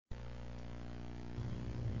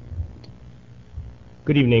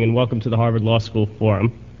Good evening and welcome to the Harvard Law School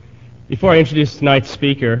Forum. Before I introduce tonight's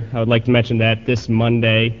speaker, I would like to mention that this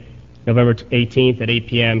Monday, November 18th at 8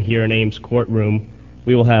 p.m. here in Ames Courtroom,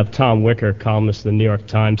 we will have Tom Wicker, columnist of the New York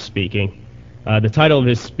Times, speaking. The title of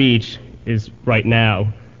his speech is right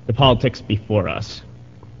now, The Politics Before Us.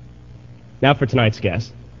 Now for tonight's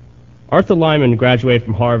guest. Arthur Liman graduated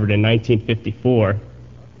from Harvard in 1954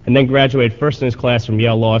 and then graduated first in his class from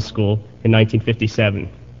Yale Law School in 1957.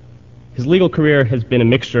 His legal career has been a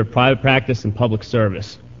mixture of private practice and public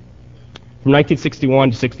service. From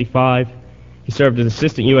 1961 to 65, he served as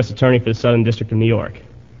Assistant U.S. Attorney for the Southern District of New York.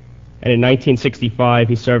 And in 1965,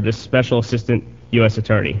 he served as Special Assistant U.S.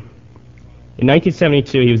 Attorney. In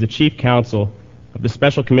 1972, he was the Chief Counsel of the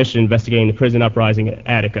Special Commission investigating the prison uprising at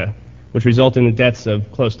Attica, which resulted in the deaths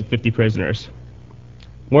of close to 50 prisoners.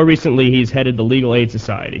 More recently, he's headed the Legal Aid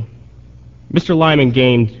Society. Mr. Liman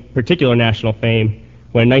gained particular national fame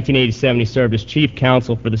when in 1987 he served as Chief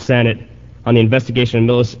Counsel for the Senate on the investigation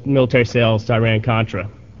of military sales to Iran-Contra.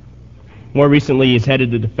 More recently, he's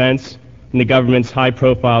headed the defense in the government's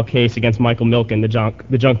high-profile case against Michael Milken,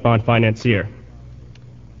 the junk bond financier.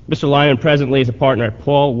 Mr. Liman presently is a partner at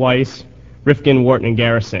Paul, Weiss, Rifkin, Wharton, &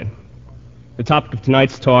 Garrison. The topic of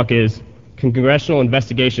tonight's talk is, can congressional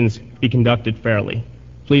investigations be conducted fairly?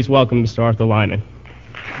 Please welcome Mr. Arthur Liman.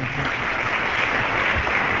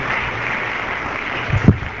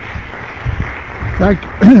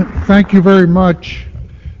 Thank you very much.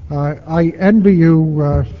 I envy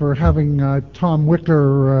you for having Tom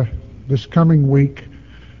Wicker this coming week.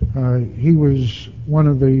 He was one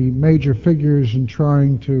of the major figures in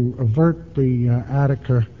trying to avert the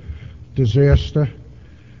Attica disaster,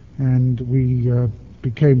 and we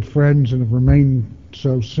became friends and have remained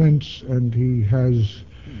so since, and he has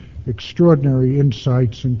extraordinary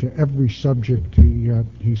insights into every subject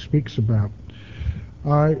he speaks about.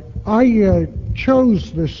 I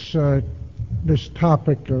chose this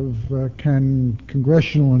topic of can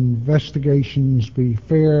congressional investigations be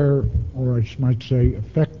fair, or I might say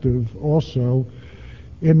effective, also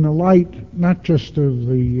in the light not just of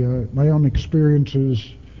my own experiences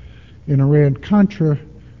in Iran-Contra,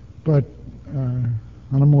 but on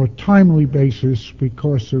a more timely basis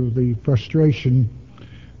because of the frustration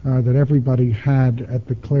that everybody had at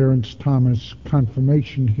the Clarence Thomas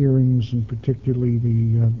confirmation hearings, and particularly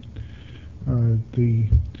the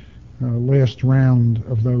last round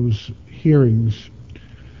of those hearings.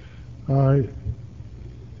 The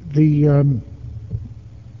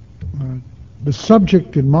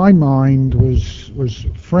subject in my mind was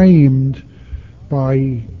framed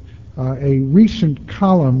by a recent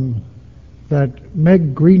column that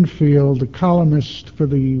Meg Greenfield, a columnist for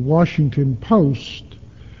the Washington Post,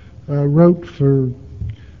 wrote for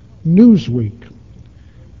Newsweek.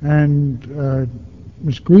 And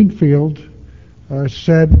Ms. Greenfield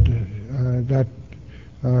said that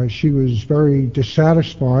she was very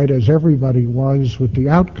dissatisfied, as everybody was, with the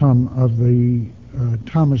outcome of the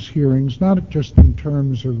Thomas hearings, not just in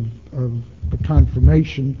terms of the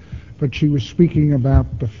confirmation, but she was speaking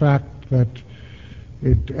about the fact that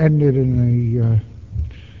it ended in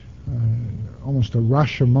almost a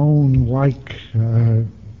Rashomon-like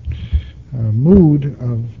mood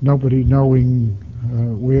of nobody knowing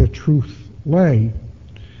where truth lay.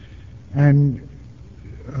 And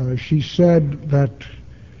she said that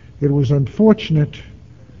it was unfortunate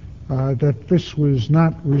that this was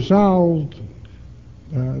not resolved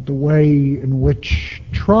the way in which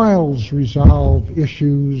trials resolve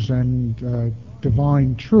issues and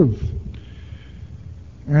divine truth.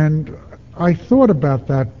 And I thought about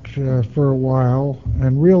that for a while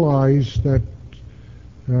and realized that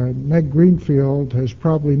Meg Greenfield has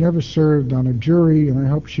probably never served on a jury, and I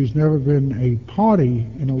hope she's never been a party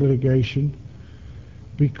in a litigation,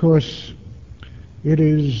 because it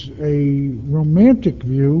is a romantic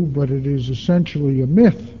view, but it is essentially a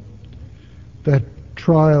myth that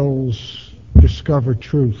trials discover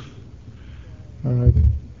truth.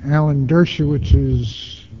 Alan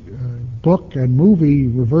Dershowitz's book and movie,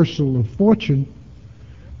 Reversal of Fortune,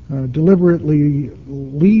 deliberately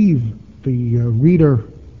leave the reader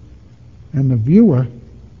and the viewer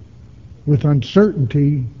with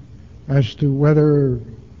uncertainty as to whether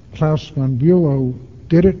Klaus von Bülow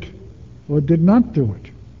did it or did not do it.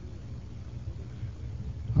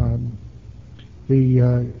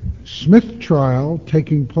 The Smith trial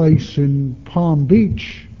taking place in Palm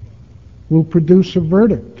Beach will produce a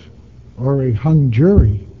verdict or a hung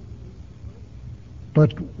jury.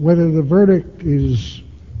 But whether the verdict is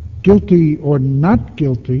guilty or not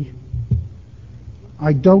guilty,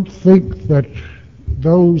 I don't think that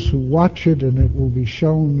those who watch it, and it will be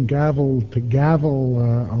shown gavel to gavel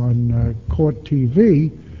on court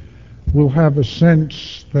TV, will have a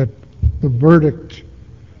sense that the verdict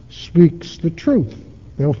speaks the truth.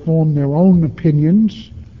 They'll form their own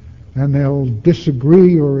opinions, and they'll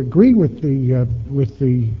disagree or agree with the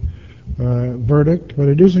verdict, but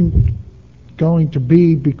it isn't going to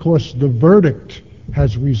be because the verdict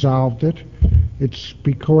has resolved it. It's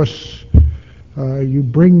because you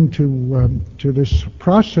bring to this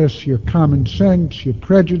process your common sense, your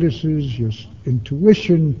prejudices, your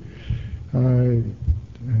intuition,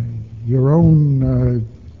 your own.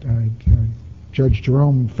 Judge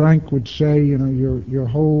Jerome Frank would say, your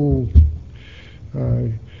whole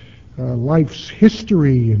life's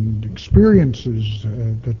history and experiences.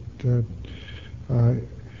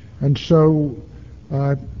 And so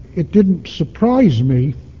it didn't surprise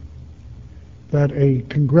me that a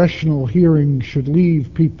congressional hearing should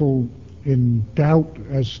leave people in doubt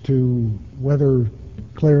as to whether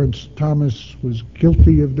Clarence Thomas was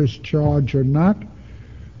guilty of this charge or not.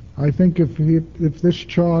 I think if this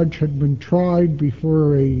charge had been tried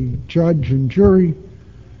before a judge and jury,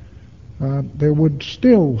 there would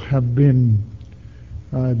still have been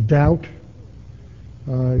doubt,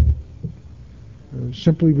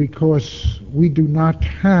 simply because we do not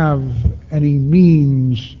have any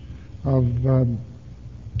means of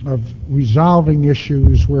resolving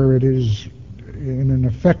issues where it is in an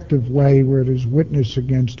effective way, where it is witness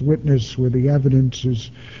against witness, where the evidence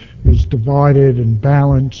is divided and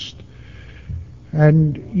balanced.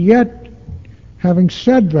 And yet, having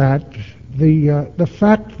said that, the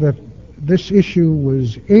fact that this issue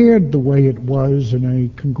was aired the way it was in a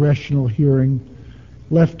congressional hearing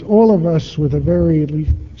left all of us with a very, at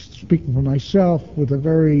least speaking for myself, with a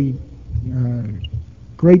very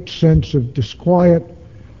great sense of disquiet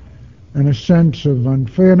and a sense of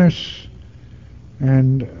unfairness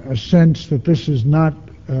and a sense that this is not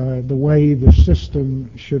the way the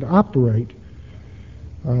system should operate.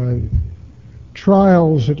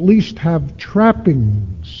 Trials at least have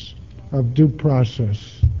trappings of due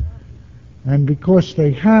process. And because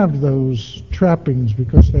they have those trappings,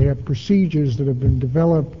 because they have procedures that have been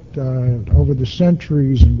developed over the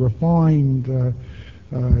centuries and refined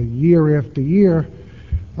year after year,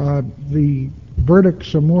 the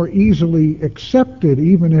verdicts are more easily accepted,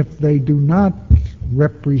 even if they do not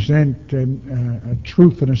represent a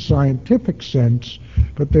truth in a scientific sense,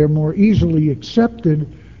 but they're more easily accepted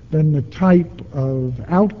than the type of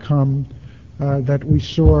outcome that we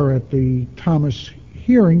saw at the Thomas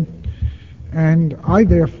hearing. And I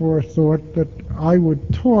therefore thought that I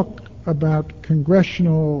would talk about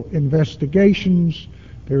congressional investigations.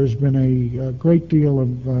 There has been a great deal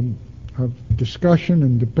of discussion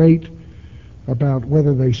and debate about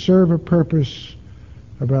whether they serve a purpose,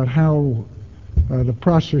 about how the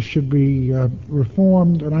process should be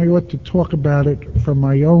reformed, and I ought to talk about it from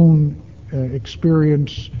my own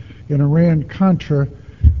experience in Iran-Contra,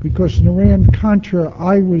 because in Iran-Contra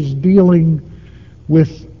I was dealing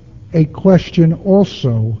with a question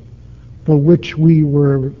also for which we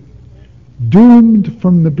were doomed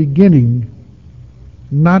from the beginning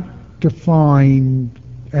not to find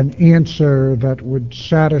an answer that would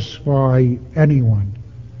satisfy anyone.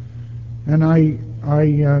 And I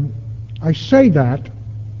say that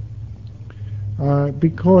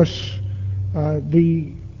because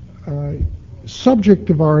the subject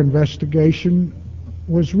of our investigation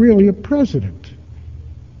was really a president.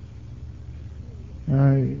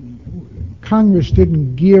 Congress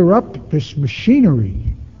didn't gear up this machinery.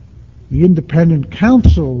 The independent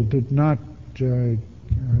counsel did not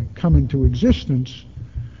come into existence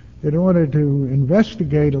in order to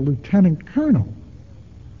investigate a lieutenant colonel.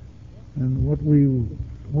 And what we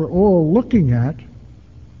were all looking at,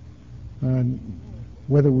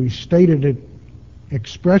 whether we stated it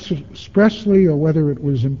expressly or whether it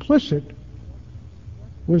was implicit,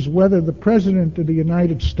 was whether the President of the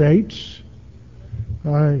United States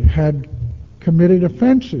had committed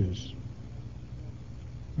offenses,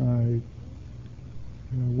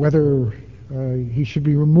 whether he should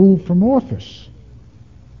be removed from office.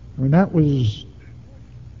 I mean, that was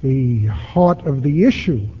the heart of the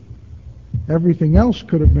issue. Everything else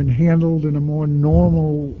could have been handled in a more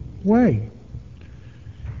normal way.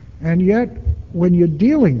 And yet, when you're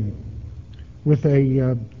dealing with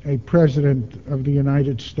a President of the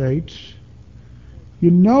United States,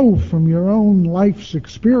 you know from your own life's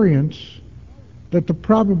experience that the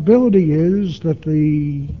probability is that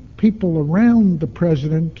the people around the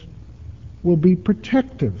President will be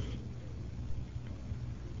protective.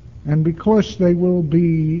 And because they will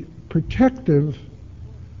be protective,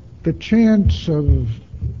 the chance of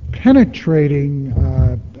penetrating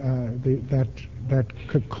that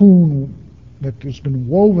cocoon that has been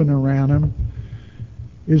woven around him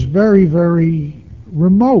is very, very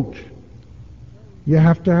remote. You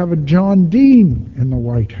have to have a John Dean in the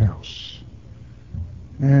White House.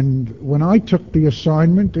 And when I took the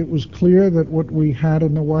assignment, it was clear that what we had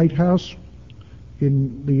in the White House,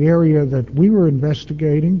 in the area that we were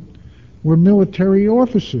investigating, were military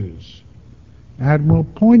officers. Admiral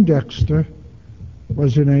Poindexter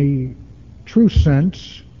was, in a true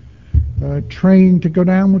sense, trained to go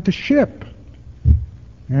down with the ship.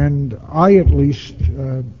 And I, at least,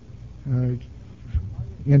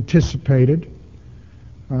 anticipated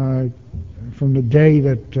from the day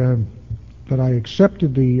that I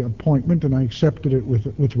accepted the appointment, and I accepted it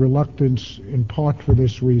with reluctance in part for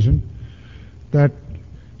this reason, that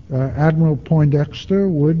Admiral Poindexter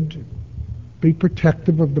would be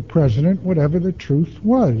protective of the President, whatever the truth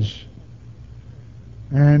was.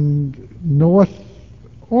 And North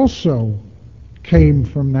also came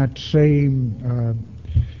from that same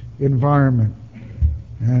environment.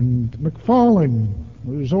 And McFarlane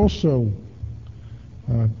was also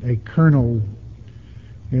a colonel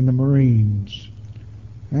in the Marines.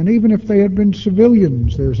 And even if they had been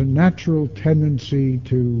civilians, there's a natural tendency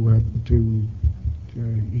to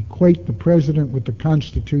equate the President with the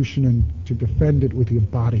Constitution and to defend it with your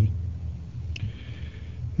body.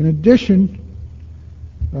 In addition,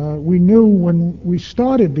 we knew when we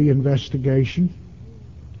started the investigation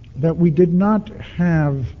that we did not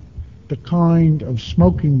have the kind of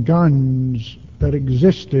smoking guns that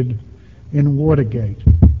existed in Watergate.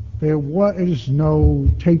 There was no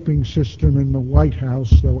taping system in the White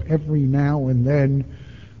House, though every now and then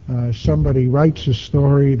somebody writes a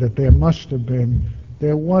story that there must have been.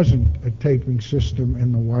 There wasn't a taping system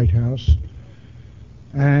in the White House.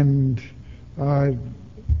 And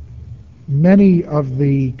many of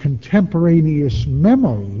the contemporaneous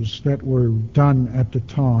memos that were done at the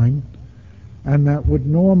time, and that would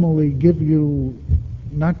normally give you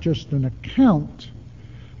not just an account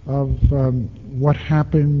of what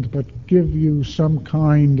happened, but give you some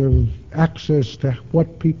kind of access to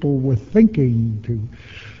what people were thinking, to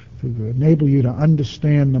enable you to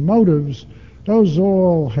understand the motives, those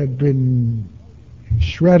all had been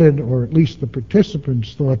shredded, or at least the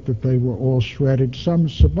participants thought that they were all shredded. Some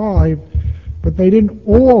survived, but they didn't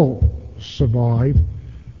all survive,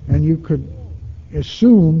 and you could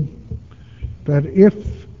assume that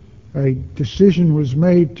if a decision was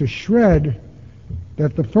made to shred,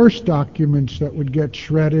 that the first documents that would get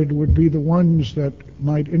shredded would be the ones that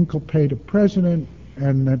might inculpate a president,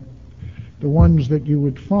 and that the ones that you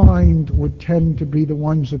would find would tend to be the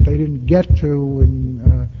ones that they didn't get to and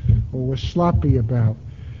or were sloppy about.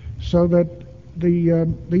 So that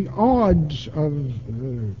the odds of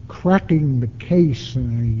cracking the case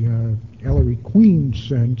in a Ellery Queen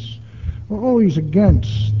sense were always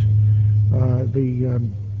against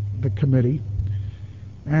the committee,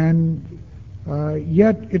 and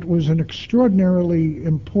yet it was an extraordinarily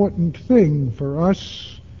important thing for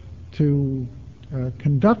us to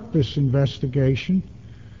conduct this investigation,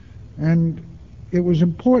 and it was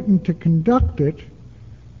important to conduct it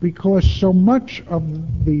because so much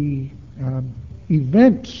of the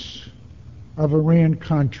events of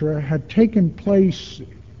Iran-Contra had taken place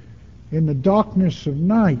in the darkness of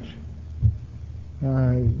night.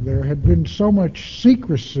 There had been so much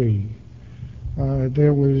secrecy.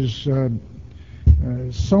 There was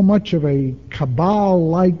so much of a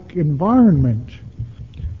cabal-like environment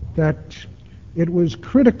that it was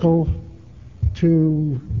critical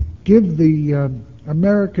to give the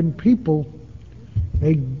American people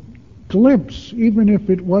a glimpse, even if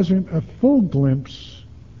it wasn't a full glimpse,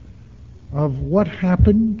 of what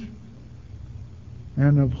happened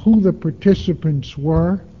and of who the participants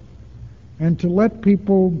were, and to let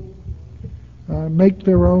people make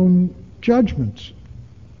their own judgments.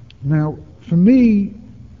 Now, for me,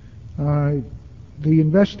 the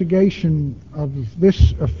investigation of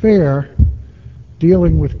this affair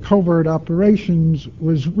dealing with covert operations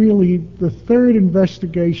was really the third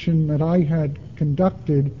investigation that I had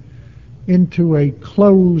conducted into a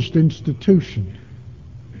closed institution.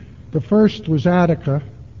 The first was Attica,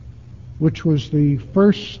 which was the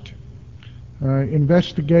first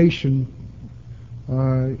investigation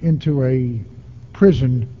into a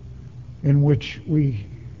prison in which the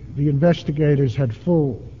investigators had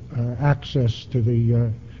full access to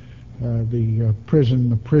the prison,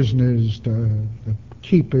 the prisoners, the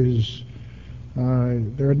keepers.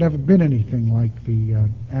 There had never been anything like the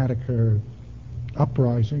Attica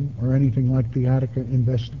uprising or anything like the Attica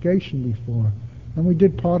investigation before. And we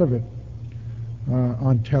did part of it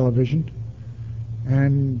on television.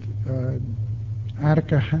 And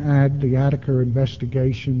Attica had, the Attica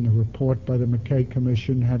investigation, the report by the McKay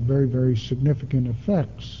Commission, had very, very significant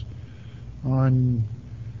effects on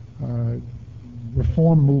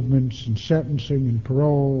reform movements in sentencing and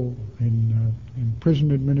parole, in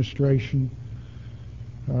prison administration,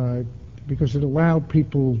 because it allowed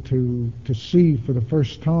people to see for the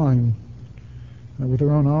first time with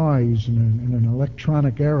their own eyes in an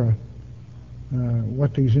electronic era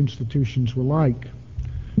what these institutions were like.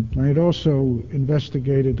 I had also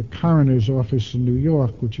investigated the coroner's office in New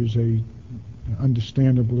York, which is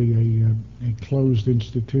understandably a closed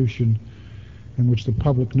institution in which the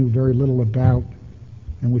public knew very little about,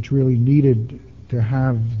 and which really needed to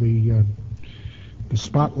have the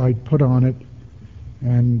spotlight put on it.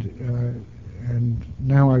 And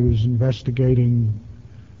now I was investigating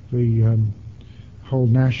the whole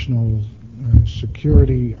national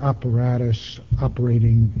security apparatus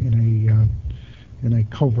operating in a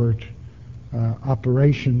covert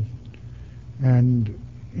operation. And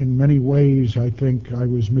in many ways, I think I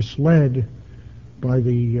was misled by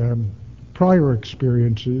the prior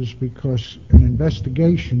experiences, because an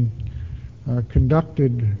investigation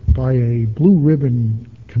conducted by a blue ribbon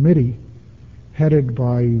committee headed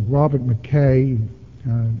by Robert McKay,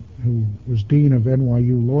 who was dean of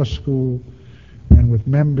NYU Law School, and with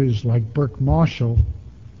members like Burke Marshall,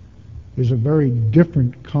 is a very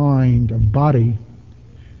different kind of body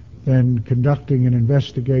than conducting an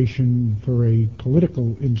investigation for a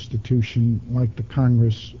political institution like the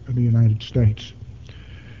Congress of the United States.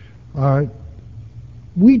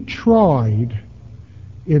 We tried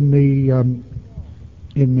in the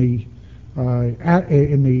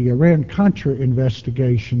Iran-Contra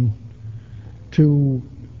investigation to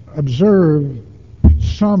observe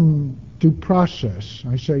some due process.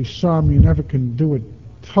 I say some, you never can do it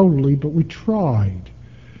totally, but we tried.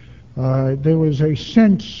 There was a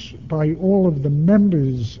sense by all of the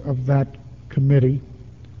members of that committee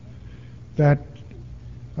that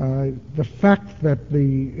the fact that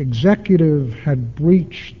the executive had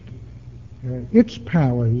breached its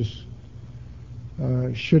powers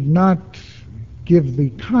should not give the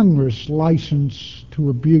Congress license to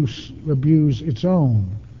abuse its own,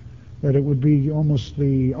 that it would be almost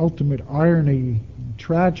the ultimate irony,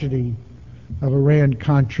 tragedy of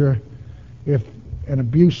Iran-Contra if an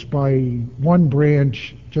abuse by one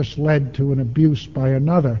branch just led to an abuse by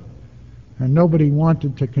another. And nobody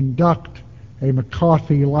wanted to conduct a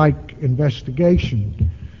McCarthy-like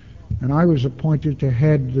investigation. And I was appointed to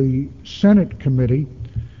head the Senate committee,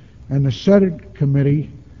 and the Senate committee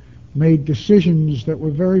made decisions that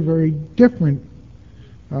were very, very different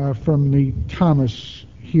from the Thomas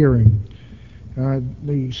hearing.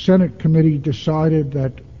 The Senate committee decided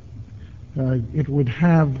that it would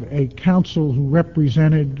have a counsel who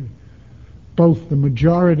represented both the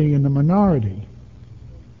majority and the minority,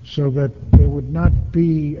 so that there would not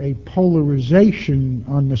be a polarization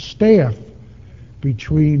on the staff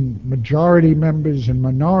between majority members and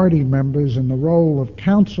minority members, and the role of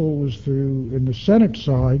counsel was in the Senate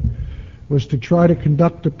side, was to try to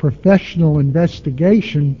conduct a professional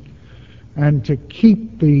investigation and to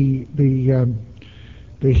keep the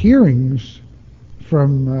hearings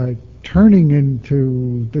from turning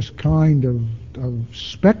into this kind of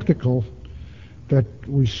spectacle that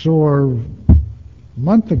we saw a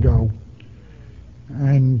month ago.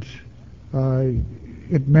 And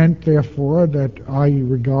it meant, therefore, that I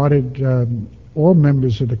regarded all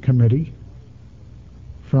members of the committee,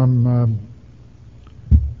 from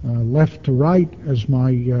left to right, as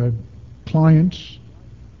my clients.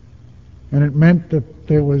 And it meant that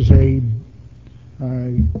there was a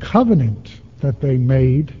covenant that they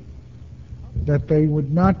made that they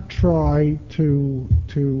would not try to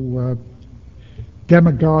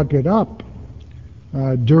demagogue it up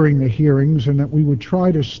during the hearings, and that we would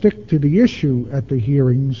try to stick to the issue at the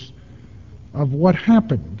hearings of what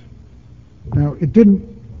happened. Now,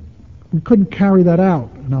 we couldn't carry that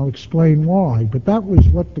out, and I'll explain why, but that was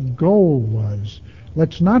what the goal was.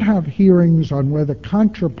 Let's not have hearings on whether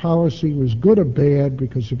Contra policy was good or bad,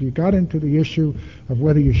 because if you got into the issue of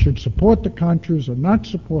whether you should support the Contras or not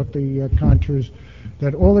support the Contras,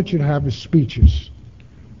 that all that you'd have is speeches.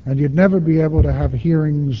 And you'd never be able to have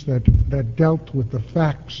hearings that dealt with the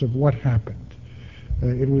facts of what happened.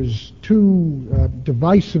 It was too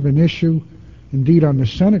divisive an issue. Indeed, on the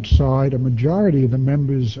Senate side, a majority of the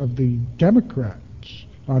members of the Democrats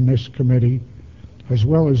on this committee, as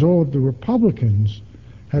well as all of the Republicans,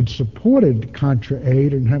 had supported Contra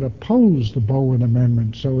aid and had opposed the Bowen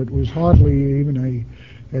Amendment, so it was hardly even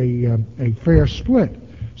a fair split.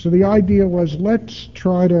 So the idea was, let's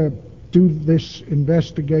try to do this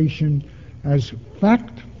investigation as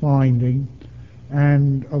fact-finding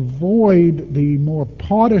and avoid the more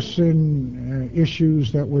partisan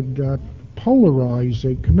issues that would polarize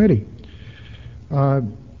a committee.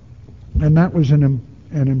 And that was an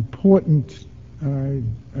important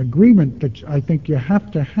agreement that I think you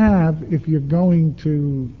have to have if you're going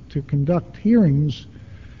to conduct hearings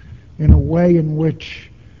in a way in which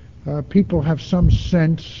people have some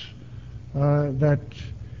sense that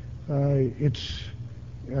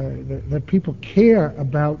that people care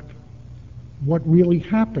about what really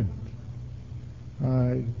happened.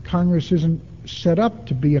 Congress isn't set up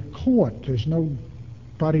to be a court. There's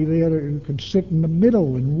nobody there who can sit in the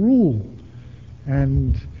middle and rule.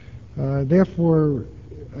 And therefore,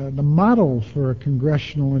 the model for a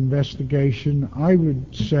congressional investigation, I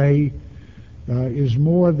would say, is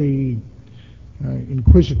more the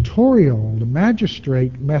inquisitorial, the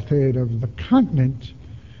magistrate method of the continent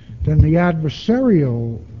than the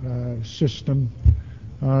adversarial system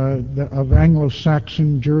of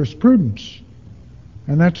Anglo-Saxon jurisprudence.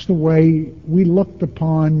 And that's the way we looked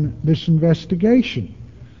upon this investigation,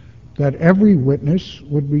 that every witness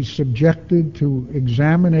would be subjected to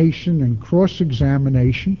examination and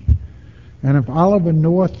cross-examination, and if Oliver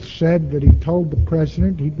North said that he told the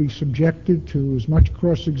president, he'd be subjected to as much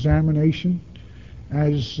cross-examination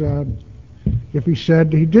as if he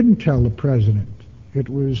said he didn't tell the president. It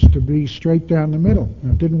was to be straight down the middle.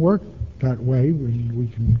 Now, it didn't work that way,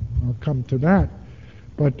 I'll come to that,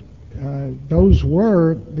 but those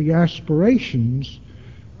were the aspirations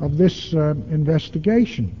of this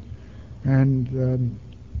investigation. And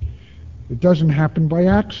it doesn't happen by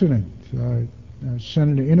accident.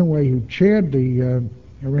 Senator Inouye, who chaired the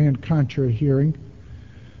Iran-Contra hearing,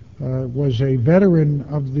 was a veteran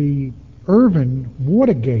of the Irvin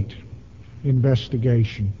Watergate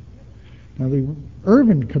investigation. Now, the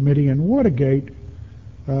Irvin Committee in Watergate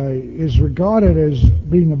is regarded as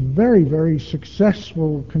being a very, very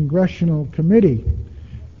successful congressional committee.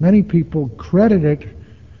 Many people credit it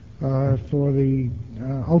for the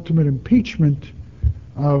ultimate impeachment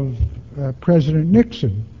of President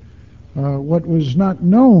Nixon. What was not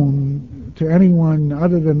known to anyone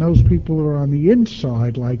other than those people who are on the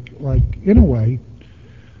inside, like Inouye,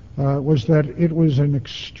 was that it was an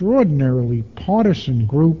extraordinarily partisan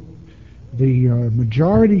group. The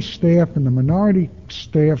majority staff and the minority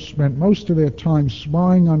staff spent most of their time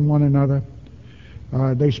spying on one another.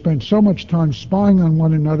 They spent so much time spying on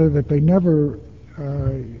one another that they never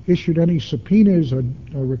issued any subpoenas or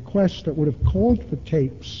requests that would have called for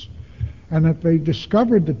tapes, and that they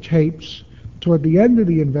discovered the tapes toward the end of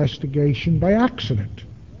the investigation by accident.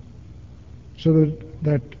 So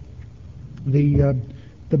that the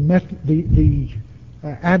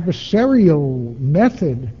adversarial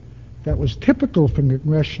method that was typical for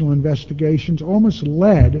congressional investigations almost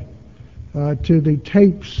led to the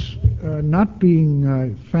tapes not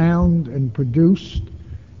being found and produced.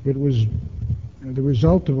 It was the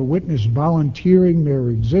result of a witness volunteering their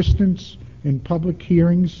existence in public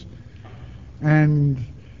hearings, and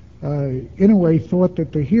Inouye thought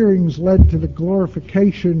that the hearings led to the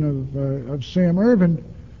glorification of Sam Ervin,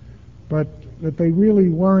 but that they really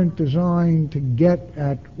weren't designed to get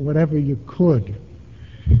at whatever you could.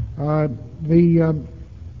 The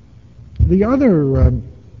other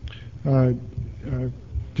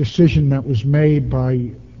decision that was made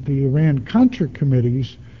by the Iran-Contra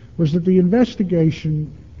committees was that the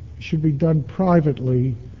investigation should be done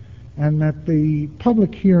privately, and that the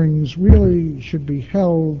public hearings really should be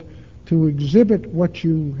held to exhibit what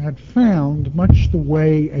you had found, much the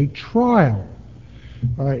way a trial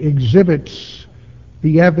exhibits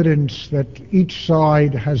the evidence that each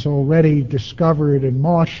side has already discovered and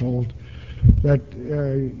marshaled, that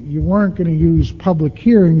you weren't going to use public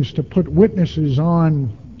hearings to put witnesses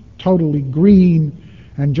on totally green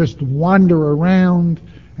and just wander around,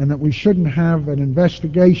 and that we shouldn't have an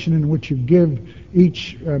investigation in which you give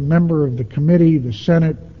each member of the committee, the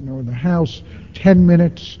Senate or the House, 10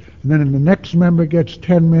 minutes, and then the next member gets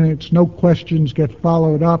 10 minutes, no questions get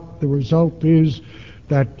followed up. The result is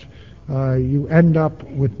that you end up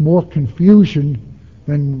with more confusion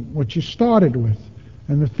than what you started with.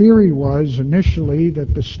 And the theory was initially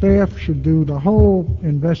that the staff should do the whole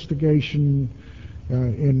investigation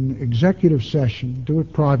in executive session, do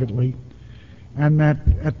it privately, and that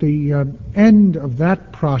at the end of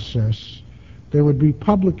that process there would be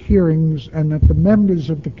public hearings, and that the members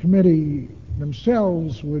of the committee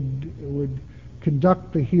themselves would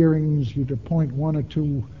conduct the hearings. You'd appoint one or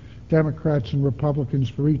two Democrats and Republicans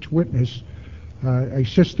for each witness, a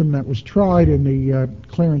system that was tried in the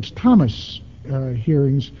Clarence Thomas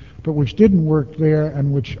hearings, but which didn't work there,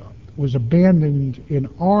 and which was abandoned in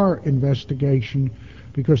our investigation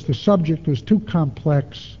because the subject was too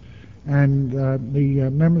complex, and the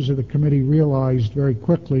members of the committee realized very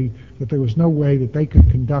quickly that there was no way that they could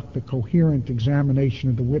conduct a coherent examination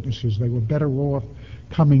of the witnesses. They were better off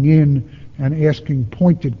coming in and asking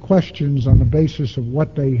pointed questions on the basis of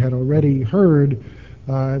what they had already heard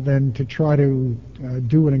than to try to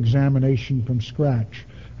do an examination from scratch.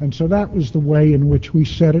 And so that was the way in which we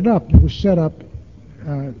set it up. It was set up,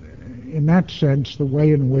 in that sense, the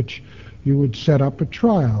way in which you would set up a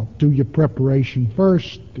trial. Do your preparation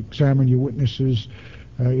first, examine your witnesses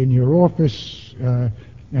in your office,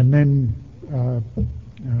 and then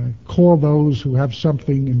call those who have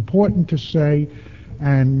something important to say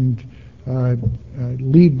and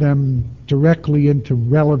lead them directly into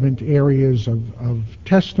relevant areas of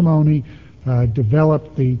testimony,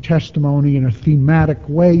 develop the testimony in a thematic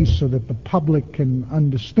way so that the public can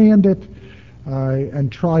understand it,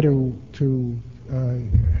 and try to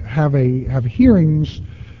have hearings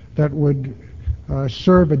that would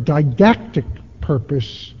serve a didactic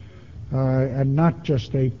purpose and not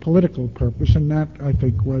just a political purpose, and that, I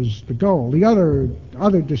think, was the goal. The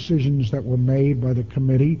other decisions that were made by the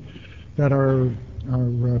committee that are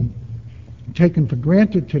taken for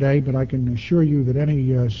granted today, but I can assure you that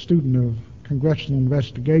any student of congressional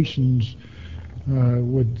investigations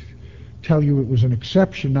would tell you it was an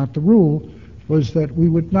exception, not the rule, was that we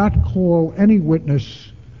would not call any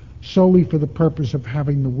witness solely for the purpose of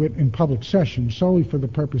having the witness in public session, solely for the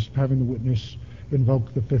purpose of having the witness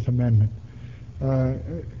invoke the Fifth Amendment.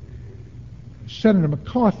 Senator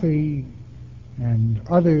McCarthy and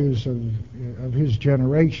others of his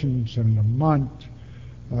generation, Senator Munt,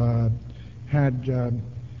 had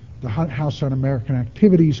the House Un-American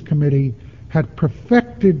Activities Committee had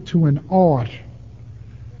perfected to an art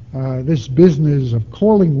this business of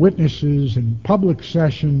calling witnesses in public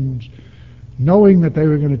sessions, knowing that they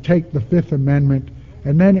were going to take the Fifth Amendment,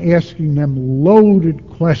 and then asking them loaded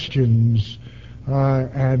questions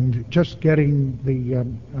and just getting the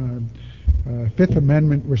Fifth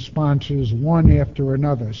Amendment responses one after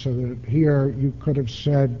another, so that here you could have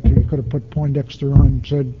said, you could have put Poindexter on and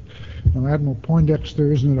said, "No, Admiral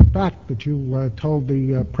Poindexter, isn't it a fact that you told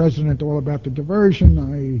the President all about the diversion?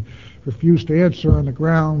 I refuse to answer on the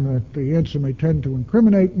ground that the answer may tend to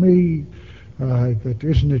incriminate me. That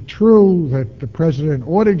isn't it true that the President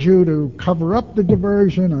ordered you to cover up the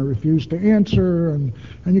diversion? I refuse to answer." And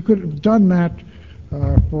you could have done that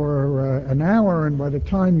for an hour, and by the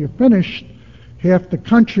time you finished, half the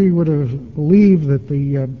country would have believed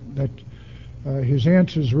that his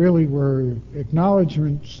answers really were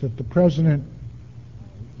acknowledgments that the President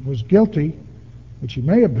was guilty, which he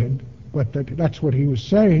may have been, but that's what he was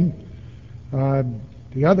saying.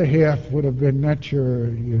 The other half would have been at your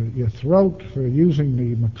throat for using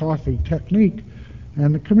the McCarthy technique.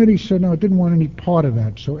 And the committee said, no, it didn't want any part of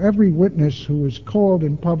that. So every witness who was called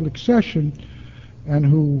in public session and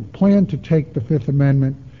who planned to take the Fifth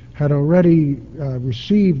Amendment had already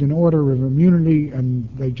received an order of immunity, and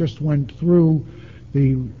they just went through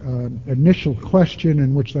the initial question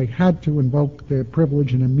in which they had to invoke their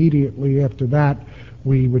privilege, and immediately after that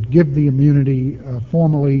we would give the immunity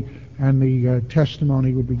formally and the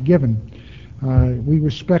testimony would be given. We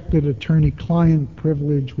respected attorney-client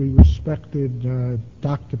privilege. We respected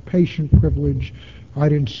doctor-patient privilege. I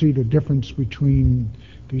didn't see the difference between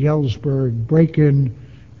the Ellsberg break-in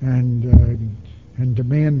and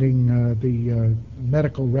demanding the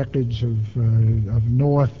medical records of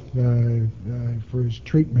North for his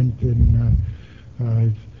treatment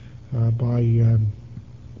by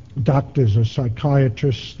doctors or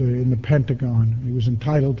psychiatrists in the Pentagon. He was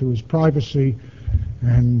entitled to his privacy,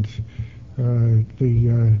 and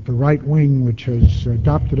the right wing, which has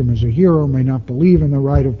adopted him as a hero, may not believe in the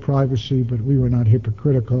right of privacy, but we were not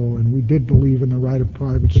hypocritical, and we did believe in the right of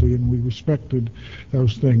privacy, and we respected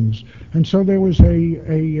those things. And so there was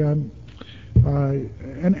an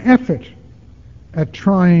effort at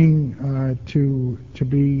trying to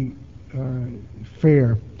be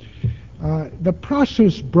fair. The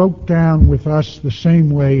process broke down with us the same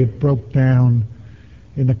way it broke down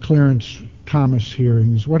in the Clarence Thomas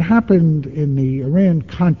hearings. What happened in the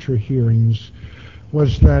Iran-Contra hearings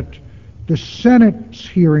was that the Senate's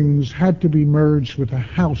hearings had to be merged with the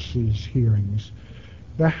House's hearings.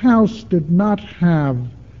 The House did not have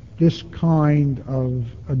this kind of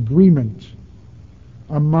agreement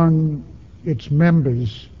among its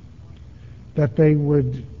members that they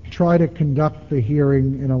would try to conduct the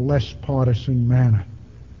hearing in a less partisan manner.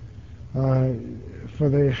 For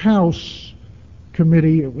the House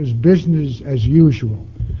committee, it was business as usual.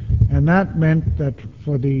 And that meant that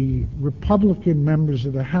for the Republican members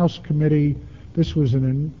of the House committee, this was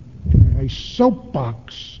a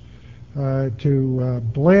soapbox to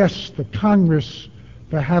blast the Congress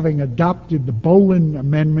for having adopted the Bolin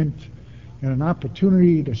Amendment and an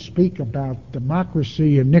opportunity to speak about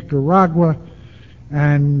democracy in Nicaragua,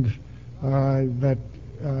 and that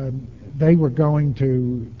they were going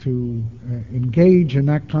to engage in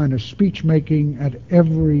that kind of speech making at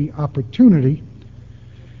every opportunity.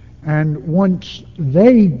 And once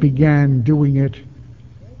they began doing it,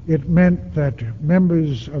 it meant that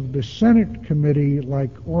members of the Senate committee,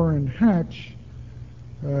 like Orrin Hatch,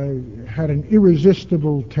 had an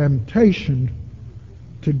irresistible temptation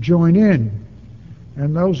to join in.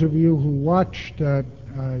 And those of you who watched the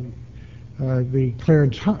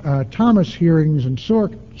Clarence Thomas hearings and saw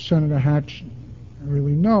Senator Hatch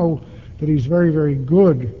really know that he's very, very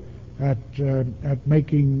good at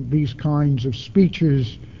making these kinds of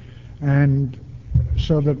speeches. And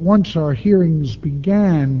so that once our hearings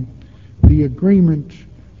began, the agreement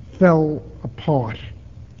fell apart.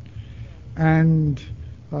 And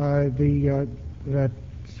there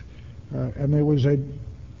was a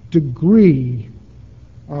degree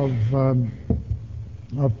of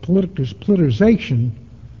politicization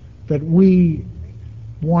that we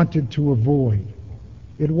wanted to avoid.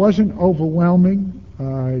 It wasn't overwhelming.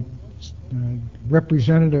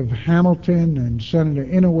 Representative Hamilton and Senator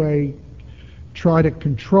Inouye tried to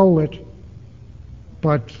control it,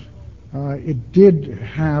 but it did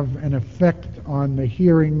have an effect on the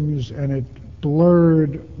hearings, and it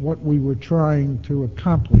blurred what we were trying to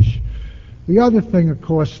accomplish. The other thing, of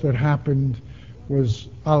course, that happened was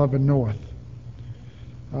Oliver North.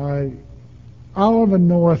 Oliver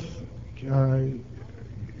North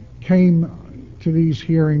came to these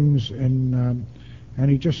hearings and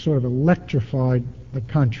he just sort of electrified the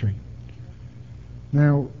country.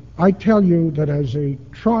 Now, I tell you that as a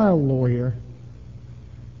trial lawyer,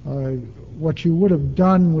 what you would have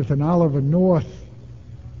done with an Oliver North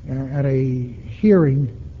at a hearing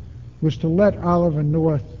was to let Oliver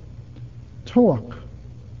North talk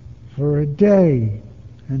for a day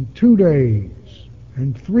and 2 days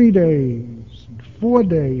and 3 days and 4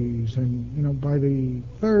 days, and by the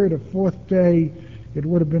third or fourth day it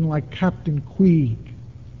would have been like Captain Queeg.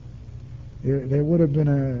 There would have been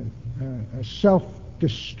a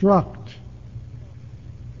self-destruct,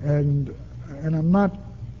 and I'm not.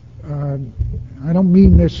 I don't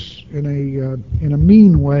mean this in a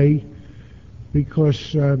mean way,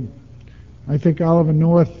 because I think Oliver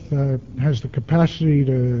North has the capacity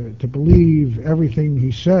to believe everything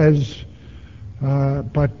he says,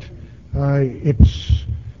 but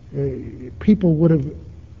people would have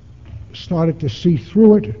started to see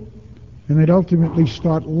through it, and they'd ultimately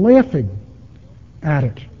start laughing at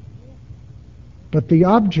it. But the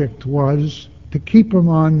object was to keep him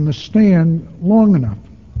on the stand long enough.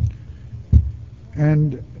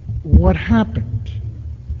 And what happened,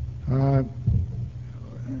 and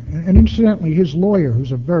incidentally, his lawyer,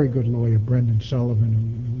 who's a very good lawyer, Brendan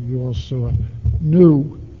Sullivan, who you all saw,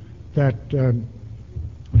 knew that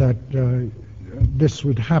this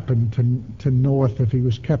would happen to North if he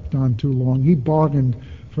was kept on too long. He bargained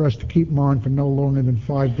for us to keep him on for no longer than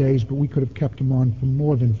 5 days, but we could have kept him on for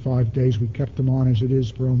more than 5 days. We kept him on as it is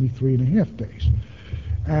for only 3.5 days.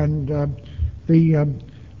 And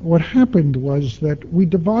what happened was that we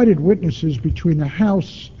divided witnesses between the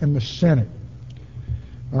House and the Senate.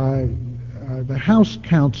 The House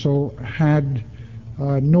counsel had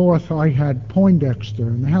North, I had Poindexter,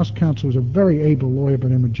 and the House counsel was a very able lawyer by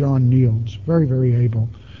the name of John Niels, very, very able.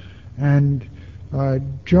 And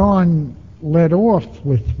John led off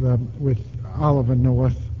with Oliver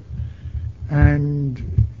North, and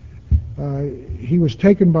he was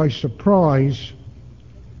taken by surprise,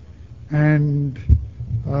 and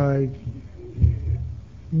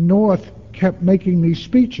North kept making these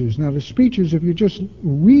speeches. Now, the speeches, if you just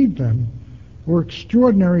read them, were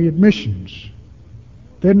extraordinary admissions.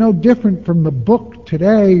 They're no different from the book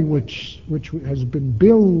today, which has been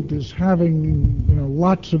billed as having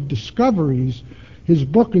lots of discoveries. His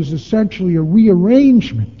book is essentially a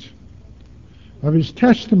rearrangement of his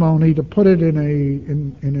testimony to put it in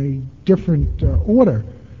a different order.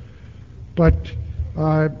 But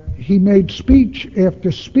he made speech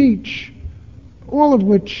after speech, all of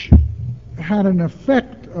which had an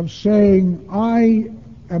effect of saying, I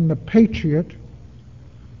am the patriot,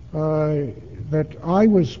 that I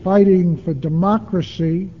was fighting for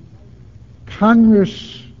democracy.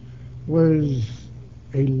 Congress was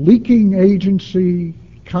a leaking agency.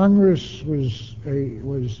 Congress was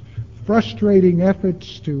frustrating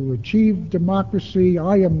efforts to achieve democracy.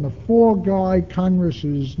 I am the fall guy. Congress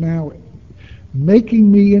is now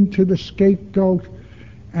making me into the scapegoat.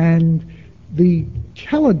 And the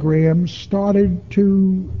telegrams started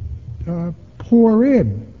to pour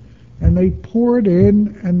in. And they poured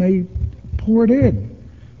in, and they poured in.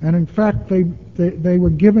 And in fact, they were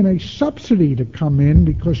given a subsidy to come in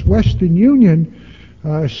because Western Union,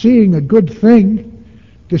 seeing a good thing,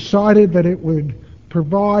 decided that it would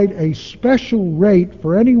provide a special rate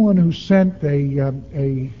for anyone who sent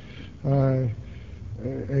a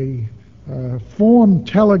form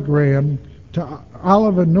telegram to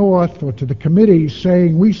Oliver North or to the committee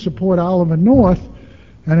saying we support Oliver North,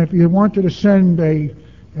 and if you wanted to send a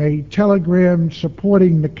telegram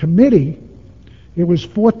supporting the committee, it was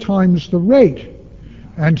 4 times the rate.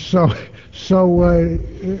 And so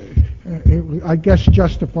I guess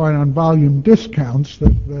justified on volume discounts.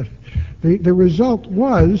 The result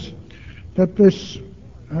was that this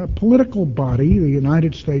political body, the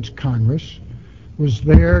United States Congress, was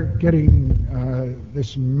there getting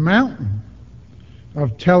this mountain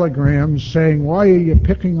of telegrams saying, why are you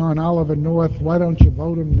picking on Oliver North? Why don't you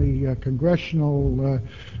vote him the Congressional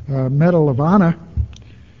Medal of Honor?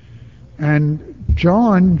 And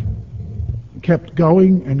John kept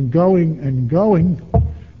going and going and going,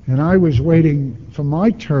 and I was waiting for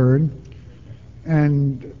my turn,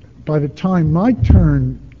 and by the time my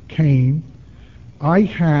turn came, we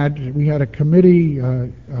had a committee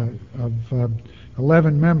of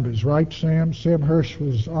 11 members, right, Sam? Sam Hirsch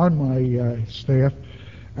was on my staff,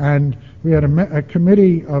 and we had a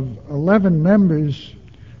committee of 11 members,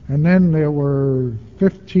 and then there were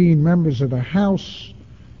 15 members of the House,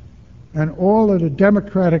 and all of the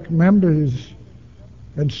Democratic members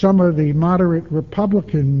and some of the moderate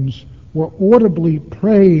Republicans were audibly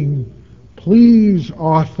praying, please,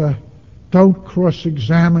 Arthur, don't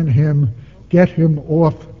cross-examine him, get him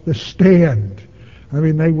off the stand. I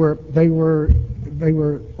mean, they were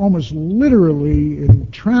almost literally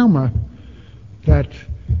in trauma that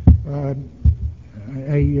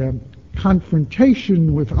a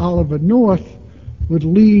confrontation with Oliver North would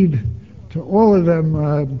lead to all of them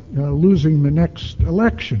losing the next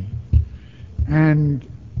election. And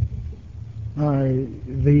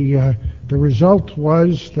the result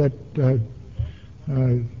was that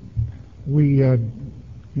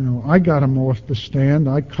I got him off the stand.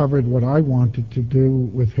 I covered what I wanted to do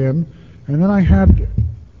with him, and then I had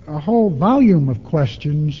a whole volume of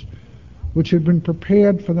questions which had been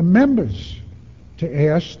prepared for the members to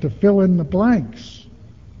ask to fill in the blanks.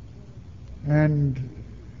 And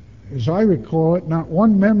as I recall it, not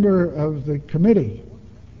one member of the committee,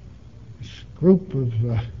 this group of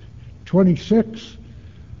 26,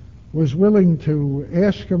 was willing to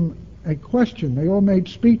ask him a question. They all made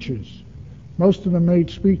speeches. Most of them made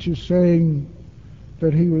speeches saying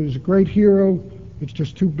that he was a great hero. It's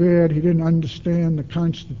just too bad he didn't understand the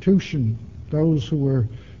Constitution. Those who were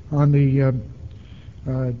on the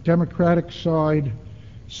Democratic side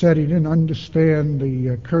said he didn't understand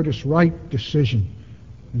the Curtis Wright decision,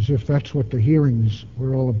 as if that's what the hearings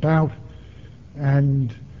were all about.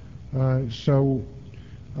 And so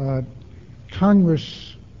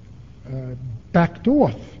Congress backed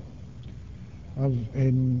off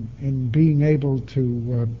in being able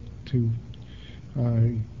to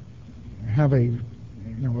have a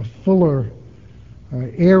fuller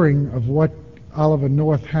airing of what Oliver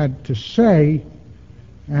North had to say,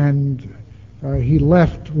 and he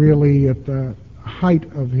left really at the height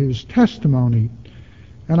of his testimony.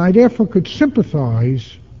 And I therefore could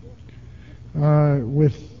sympathize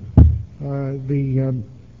with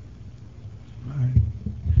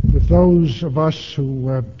those of us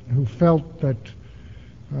who felt that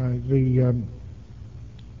the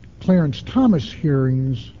Clarence Thomas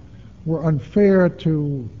hearings were unfair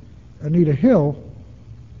to Anita Hill,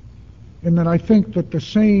 in that I think that the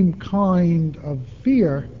same kind of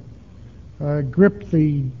fear gripped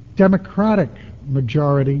the Democratic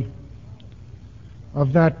majority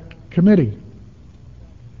of that committee.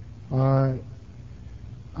 I'll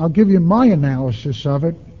give you my analysis of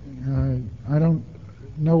it. I don't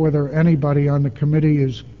know whether anybody on the committee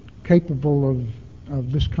is capable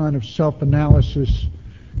of this kind of self-analysis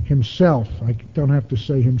himself. I don't have to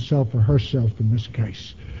say himself or herself in this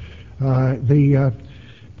case.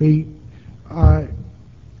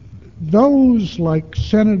 Those like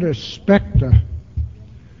Senator Specter,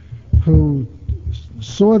 who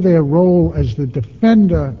saw their role as the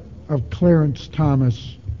defender of Clarence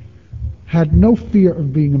Thomas, had no fear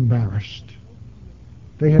of being embarrassed.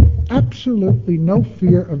 They had absolutely no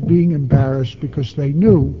fear of being embarrassed because they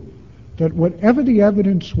knew that whatever the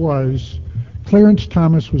evidence was, Clarence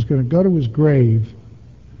Thomas was going to go to his grave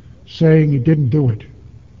saying he didn't do it.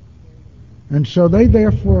 And so they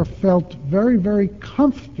therefore felt very, very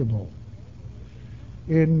comfortable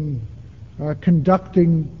in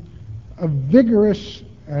conducting a vigorous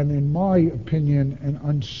and, in my opinion, an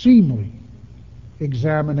unseemly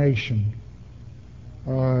examination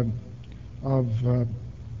of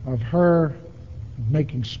her,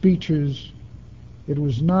 making speeches. It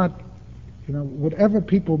was not, whatever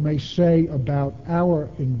people may say about our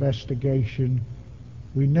investigation,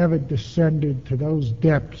 we never descended to those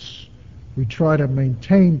depths. We try to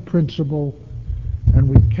maintain principle, and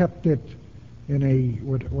we kept it in a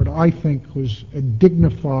what I think was a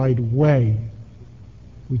dignified way.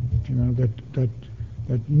 That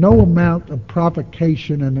no amount of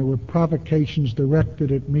provocation, and there were provocations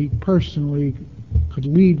directed at me personally, could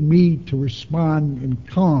lead me to respond in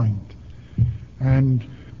kind. And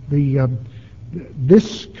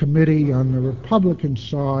this committee on the Republican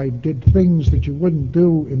side did things that you wouldn't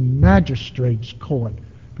do in magistrate's court,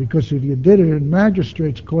 because if you did it in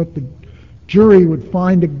magistrate's court, the jury would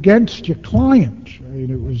find against your client. I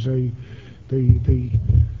mean, it was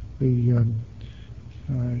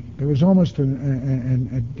there was almost,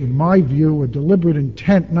 in my view, a deliberate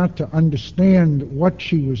intent not to understand what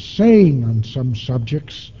she was saying on some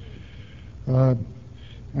subjects,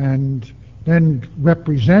 and then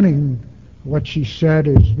representing what she said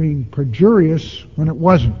as being perjurious when it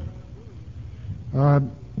wasn't.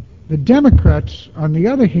 The Democrats, on the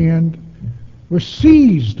other hand, were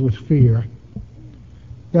seized with fear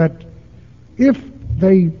that if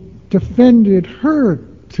they defended her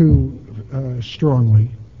too strongly,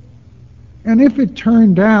 and if it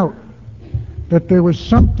turned out that there was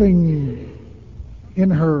something in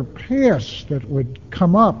her past that would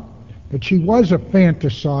come up, that she was a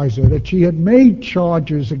fantasizer, that she had made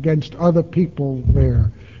charges against other people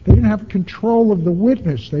there. They didn't have control of the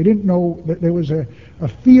witness. They didn't know that there was a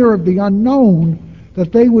fear of the unknown,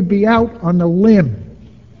 that they would be out on the limb.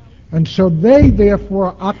 And so they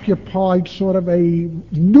therefore occupied sort of a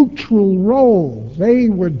neutral role. They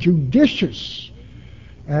were judicious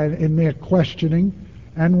in their questioning.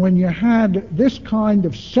 And when you had this kind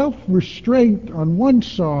of self-restraint on one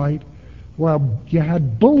side, while you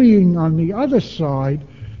had bullying on the other side,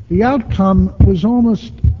 the outcome was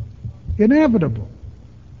almost inevitable.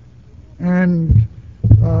 And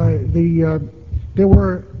there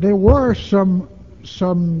were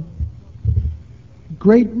some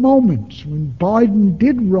great moments when Biden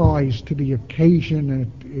did rise to the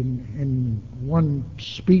occasion in one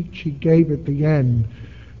speech he gave at the end.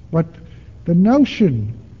 But the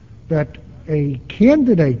notion that a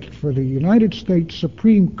candidate for the United States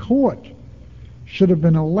Supreme Court should have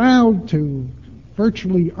been allowed to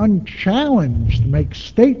virtually unchallenged make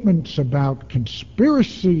statements about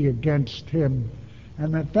conspiracy against him,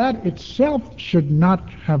 and that itself should not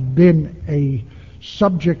have been a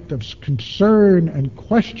subject of concern and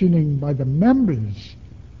questioning by the members,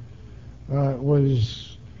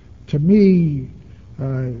 was, to me,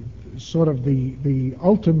 sort of the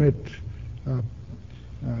ultimate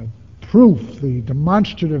proof, the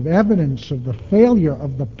demonstrative evidence of the failure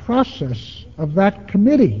of the process of that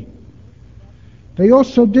committee. They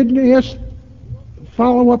also didn't ask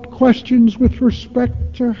follow-up questions with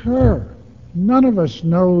respect to her. None of us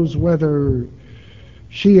knows whether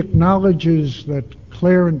she acknowledges that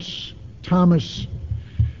Clarence Thomas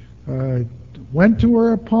went to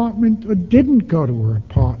her apartment or didn't go to her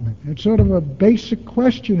apartment. It's sort of a basic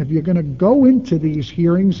question. If you're going to go into these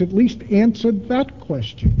hearings, at least answer that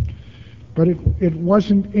question. But it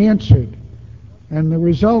wasn't answered. And the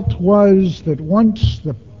result was that once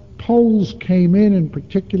the polls came in, and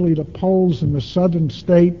particularly the polls in the southern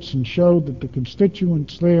states, and showed that the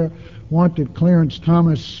constituents there wanted Clarence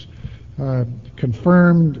Thomas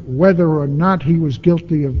confirmed whether or not he was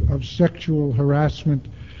guilty of sexual harassment,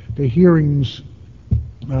 the hearings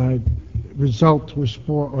result was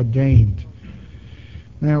foreordained.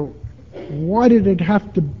 Now, why did it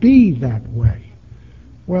have to be that way?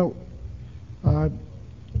 Well,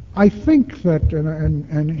 I think that,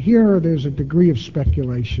 and here there's a degree of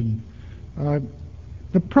speculation,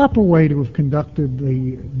 the proper way to have conducted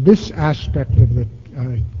this aspect of the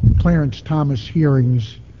Clarence Thomas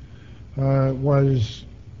hearings was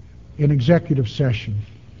in executive session.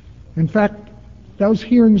 In fact, those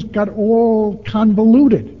hearings got all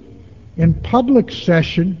convoluted. In public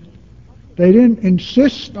session, they didn't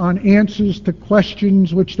insist on answers to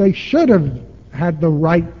questions which they should have had the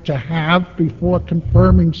right to have before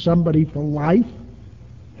confirming somebody for life.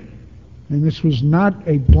 And this was not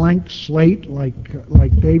a blank slate like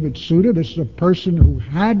David Souter. This is a person who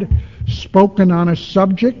had spoken on a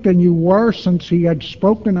subject, and you were, since he had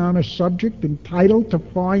spoken on a subject, entitled to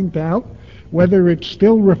find out whether it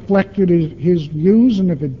still reflected his views,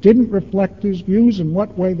 and if it didn't reflect his views, in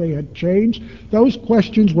what way they had changed. Those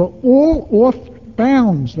questions were all off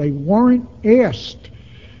bounds. They weren't asked,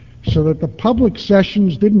 so that the public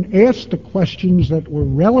sessions didn't ask the questions that were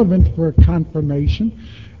relevant for a confirmation,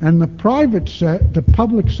 and the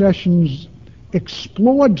public sessions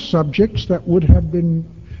explored subjects that would have been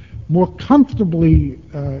more comfortably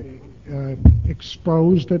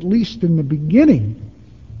exposed, at least in the beginning,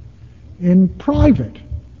 in private.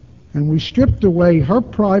 And we stripped away her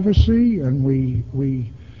privacy, and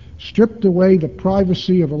we stripped away the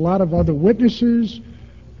privacy of a lot of other witnesses,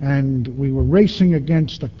 and we were racing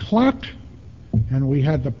against a clock, and we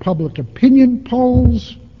had the public opinion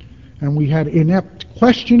polls, and we had inept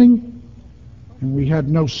questioning, and we had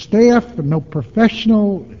no staff and no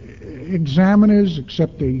professional examiners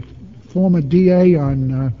except a former DA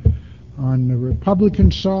on the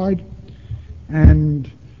Republican side,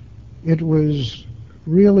 and it was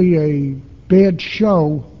really a bad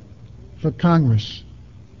show for Congress.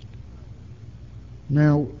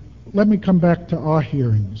 Now, let me come back to our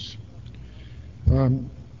hearings.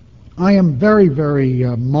 I am very, very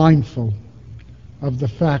mindful of the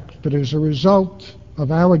fact that as a result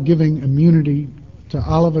of our giving immunity to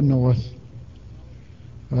Oliver North,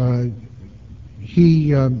 he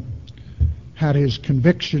had his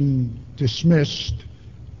conviction dismissed,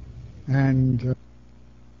 and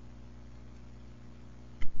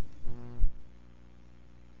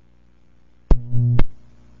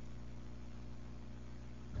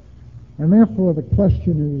therefore the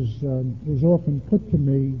question is often put to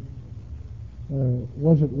me,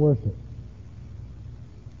 was it worth it?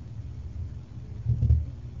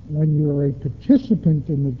 When you're a participant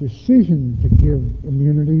in the decision to give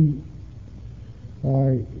immunity,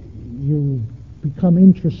 you become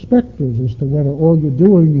introspective as to whether all you're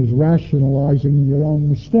doing is rationalizing your own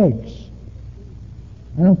mistakes.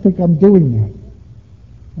 I don't think I'm doing that.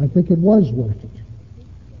 I think it was worth it.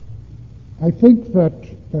 I think that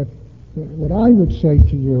what I would say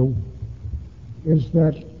to you is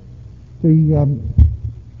that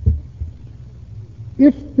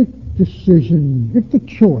if the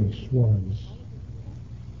choice was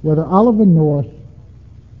whether Oliver North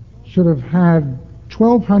should have had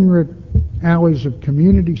 1,200 hours of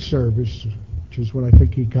community service, which is what I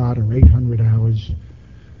think he got, or 800 hours,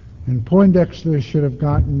 and Poindexter should have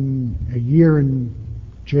gotten a year in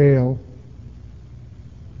jail,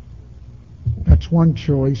 that's one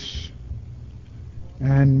choice.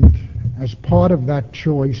 And as part of that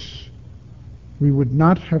choice, we would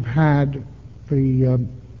not have had the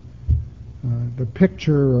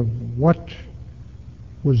picture of what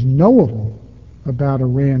was knowable about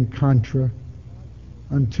Iran-Contra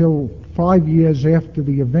until 5 years after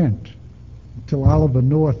the event, until Oliver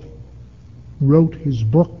North wrote his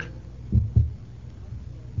book.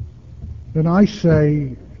 Then I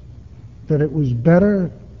say that it was better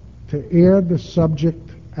to air the subject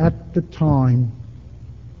at the time,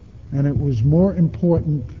 and it was more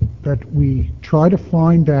important that we try to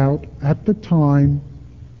find out at the time,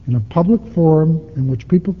 in a public forum in which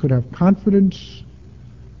people could have confidence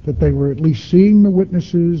that they were at least seeing the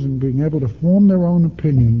witnesses and being able to form their own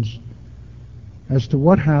opinions as to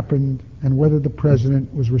what happened and whether the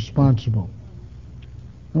president was responsible.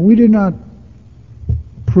 And we did not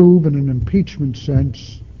prove in an impeachment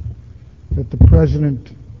sense that the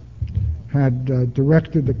president had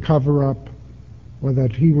directed the cover-up, or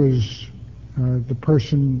that he was the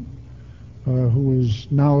person who was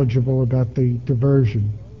knowledgeable about the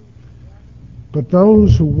diversion. But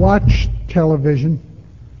those who watched television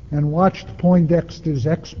and watched Poindexter's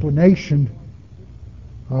explanation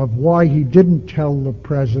of why he didn't tell the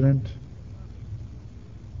president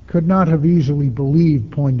could not have easily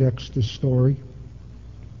believed Poindexter's story.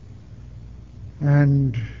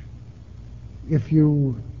 And if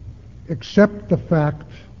you accept the fact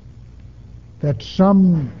that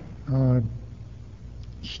some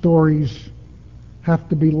stories have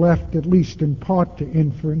to be left, at least in part, to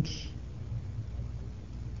inference,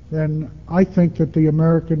 then I think that the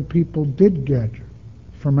American people did get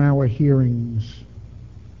from our hearings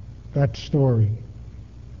that story.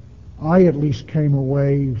 I at least came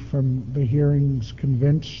away from the hearings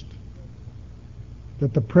convinced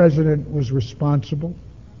that the president was responsible.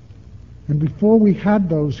 And before we had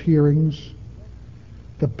those hearings,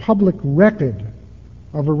 the public record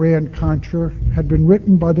of Iran-Contra had been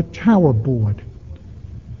written by the Tower Board.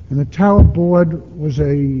 And the Tower Board was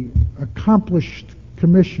an accomplished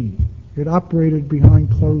commission It operated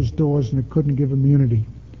behind closed doors and it couldn't give immunity.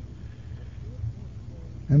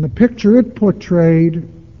 And the picture it portrayed,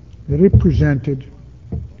 that it presented,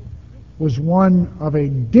 was one of a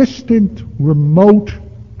distant, remote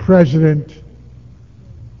president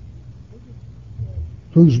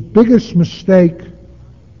whose biggest mistake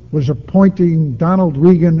was appointing Donald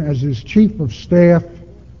Reagan as his chief of staff,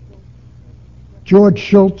 George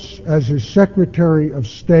Shultz as his Secretary of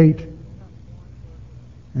State,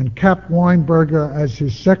 and Cap Weinberger as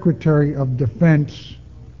his Secretary of Defense,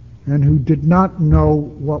 and who did not know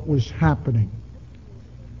what was happening.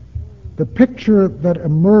 The picture that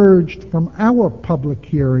emerged from our public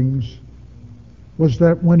hearings was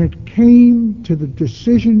that when it came to the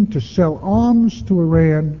decision to sell arms to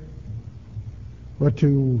Iran or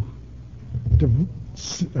to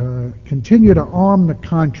continue to arm the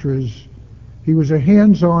Contras, he was a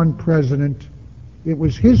hands-on president. It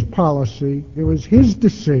was his policy. It was his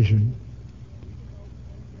decision.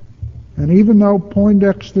 And even though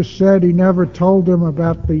Poindexter said he never told him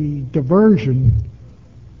about the diversion,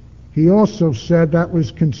 he also said that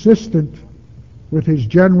was consistent with his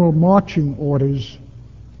general marching orders,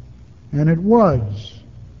 and it was.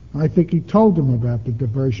 I think he told him about the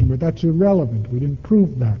diversion, but that's irrelevant. We didn't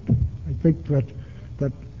prove that. I think that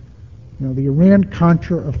the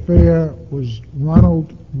Iran-Contra affair was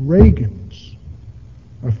Ronald Reagan's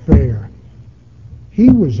affair. He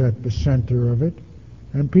was at the center of it,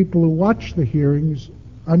 and people who watched the hearings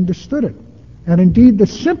understood it. And indeed, the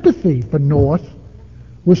sympathy for North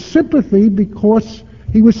was sympathy because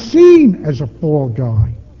he was seen as a fall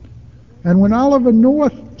guy. And when Oliver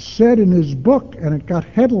North said in his book, and it got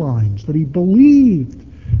headlines, that he believed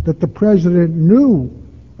that the president knew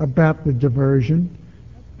about the diversion,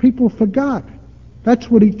 people forgot. That's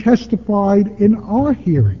what he testified in our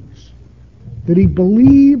hearings, that he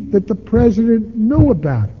believed that the president knew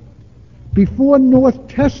about it. Before North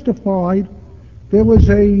testified, there was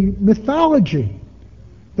a mythology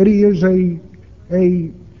that he is a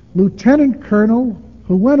lieutenant colonel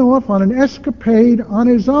who went off on an escapade on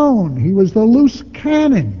his own. He was the loose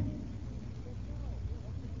cannon.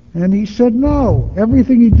 And he said no.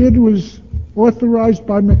 Everything he did was authorized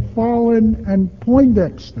by McFarlane and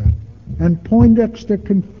Poindexter. And Poindexter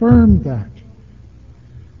confirmed that.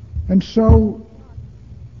 And so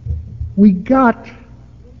we got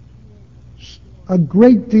a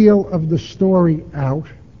great deal of the story out.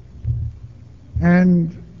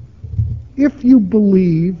 And if you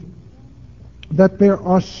believe that there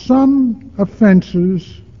are some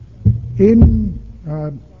offenses in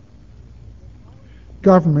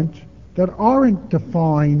government that aren't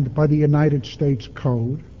defined by the United States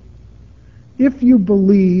Code, if you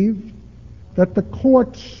believe that the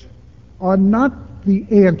courts are not the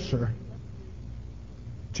answer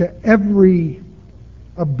to every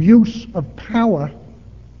abuse of power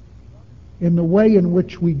in the way in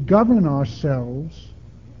which we govern ourselves,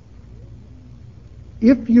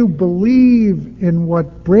 if you believe in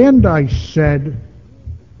what Brandeis said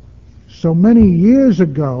so many years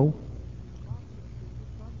ago,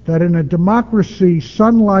 that in a democracy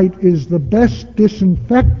sunlight is the best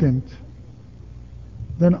disinfectant,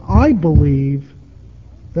 then I believe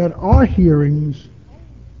that our hearings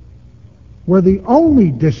were the only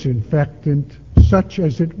disinfectant such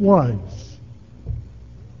as it was.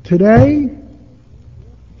 Today,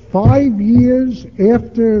 5 years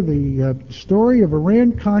after the story of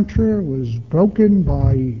Iran-Contra was broken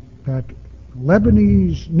by that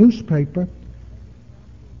Lebanese newspaper,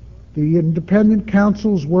 the independent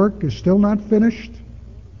counsel's work is still not finished.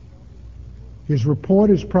 His report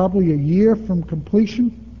is probably a year from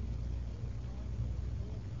completion.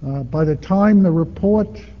 By the time the report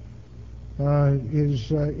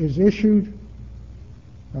is issued,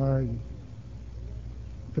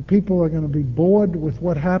 the people are going to be bored with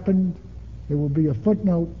what happened. There will be a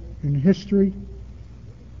footnote in history.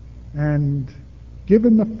 And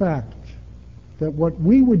given the fact that what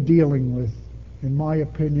we were dealing with, in my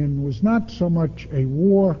opinion, was not so much a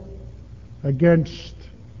war against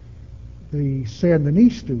the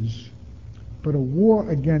Sandinistas, but a war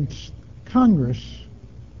against Congress,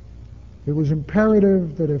 it was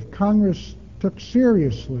imperative that if Congress took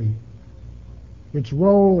seriously its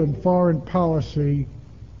role in foreign policy,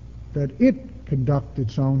 that it conduct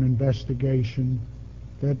its own investigation,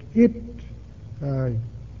 that it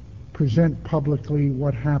present publicly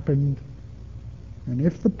what happened, and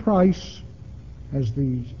if the price, as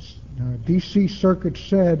the D.C. Circuit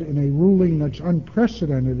said in a ruling that's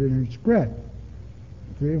unprecedented in its breadth,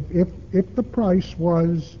 if the price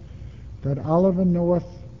was that Oliver North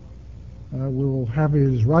will have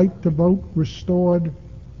his right to vote restored,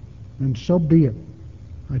 then so be it.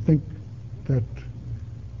 I think that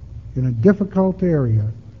in a difficult area,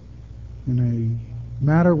 in a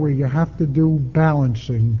matter where you have to do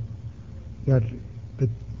balancing, that the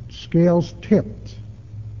scales tipped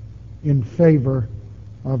in favor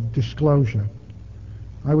of disclosure.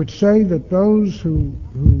 I would say that those who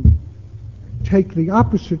take the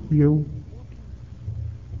opposite view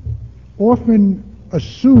often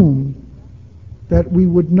assume that we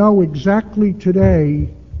would know exactly today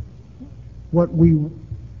what we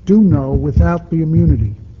do know without the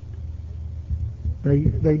immunity.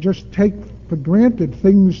 They just take for granted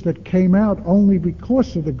things that came out only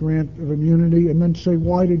because of the grant of immunity and then say,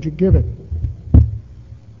 why did you give it?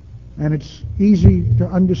 And it's easy to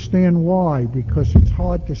understand why, because it's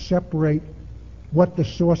hard to separate what the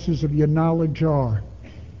sources of your knowledge are.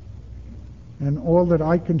 And all that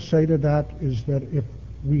I can say to that is that if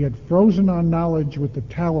we had frozen our knowledge with the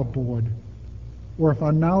tower board, or if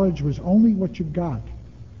our knowledge was only what you got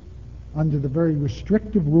under the very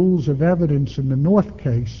restrictive rules of evidence in the North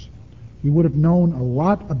case, you would have known a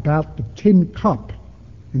lot about the tin cup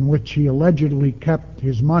in which he allegedly kept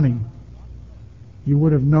his money. You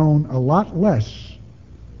would have known a lot less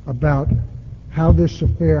about how this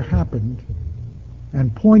affair happened.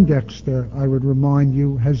 And Poindexter, I would remind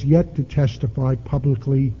you, has yet to testify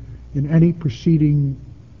publicly in any proceeding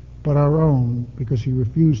but our own, because he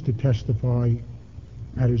refused to testify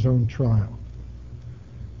at his own trial.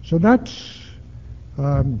 So that's,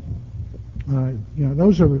 those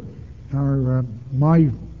are my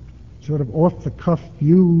sort of off-the-cuff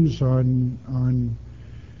views on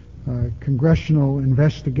congressional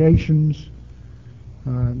investigations.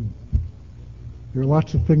 There are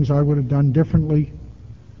lots of things I would have done differently.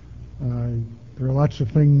 There are lots of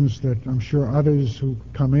things that I'm sure others who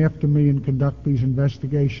come after me and conduct these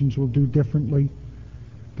investigations will do differently.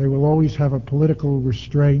 They will always have a political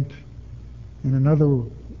restraint. And another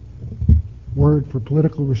word for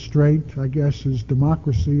political restraint, I guess, is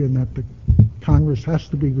democracy, and that the Congress has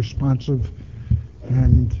to be responsive,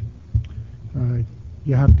 and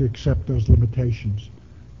you have to accept those limitations.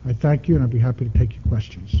 I thank you, and I'd be happy to take your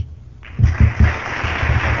questions.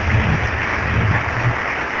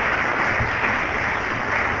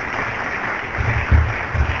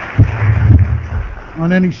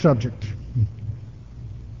 On any subject.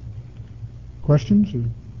 Questions?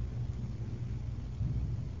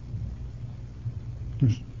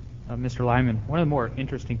 Yes. Mr. Liman, one of the more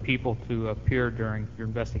interesting people to appear during your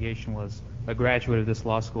investigation was a graduate of this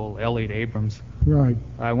law school, Elliot Abrams. Right.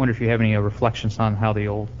 I wonder if you have any reflections on how the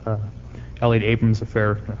old Elliot Abrams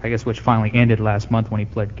affair, I guess, which finally ended last month when he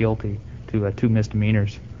pled guilty to 2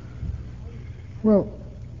 misdemeanors. Well,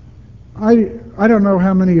 I don't know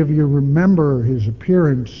how many of you remember his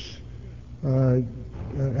appearance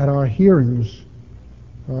at our hearings.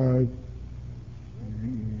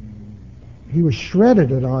 He was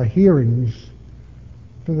shredded at our hearings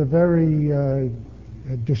for the very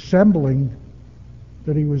dissembling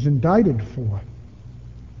that he was indicted for.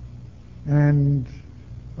 And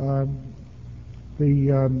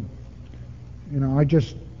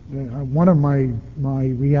one of my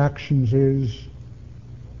reactions is,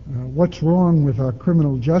 what's wrong with our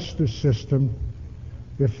criminal justice system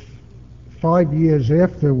if 5 years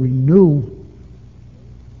after we knew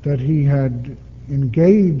that he had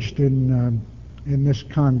engaged in this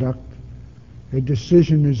conduct, a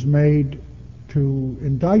decision is made to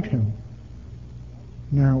indict him?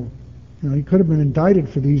 Now, he could have been indicted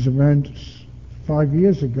for these events 5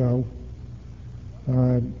 years ago.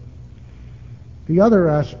 The other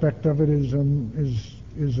aspect of it is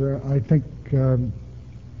I think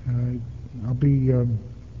I'll be a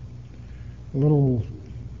little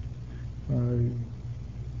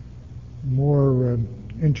more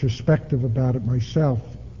introspective about it myself.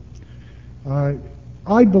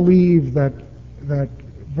 I believe that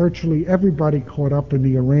virtually everybody caught up in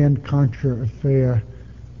the Iran-Contra affair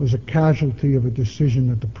was a casualty of a decision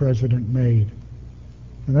that the president made.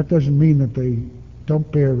 And that doesn't mean that they don't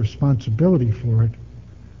bear responsibility for it,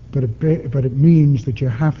 but it means that you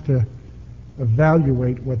have to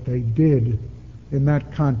evaluate what they did in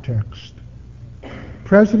that context.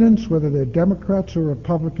 Presidents, whether they're Democrats or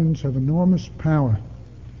Republicans, have enormous power.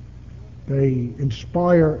 They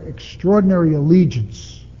inspire extraordinary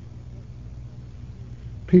allegiance.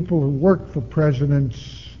 People who work for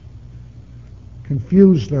presidents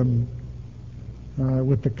confuse them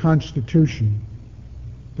with the Constitution.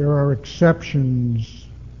 There are exceptions.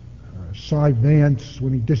 Cy Vance,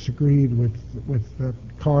 when he disagreed with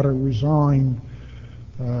Carter, resigned.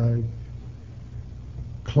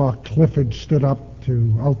 Clark Clifford stood up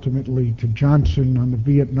ultimately to Johnson on the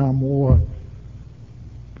Vietnam War.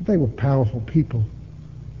 But they were powerful people.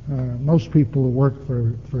 Most people who work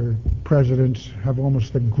for presidents have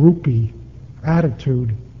almost a groupie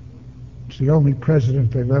attitude. It's the only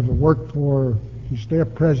president they've ever worked for. He's their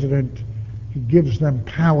president. He gives them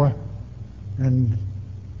power, and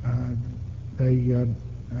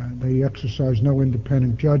they exercise no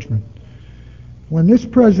independent judgment. When this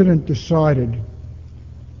president decided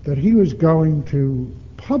that he was going to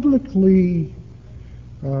publicly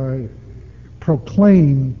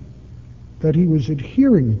proclaim that he was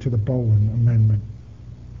adhering to the Bowen Amendment,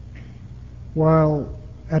 while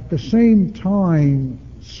at the same time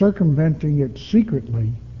circumventing it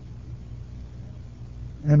secretly,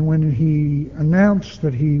 and when he announced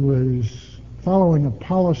that he was following a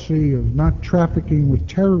policy of not trafficking with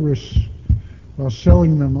terrorists while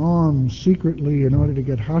selling them arms secretly in order to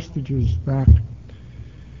get hostages back,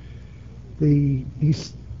 he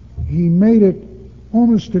made it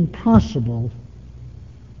almost impossible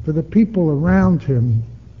for the people around him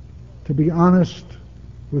to be honest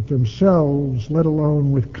with themselves, let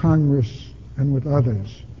alone with Congress and with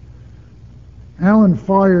others. Alan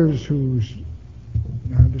Fires, who's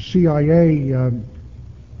the CIA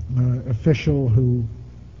official who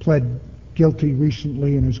pled guilty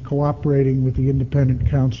recently and is cooperating with the independent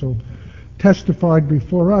counsel, testified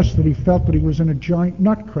before us that he felt that he was in a giant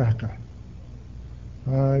nutcracker.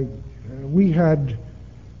 We had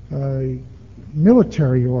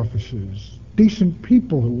military officers, decent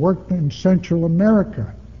people who worked in Central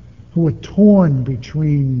America, who were torn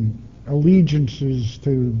between allegiances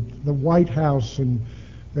to the White House and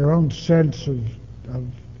their own sense of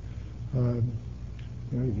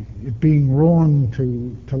it being wrong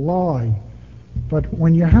to lie. But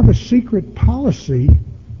when you have a secret policy,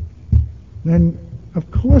 then of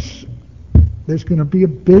course there's going to be a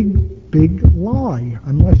big lie,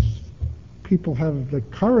 unless people have the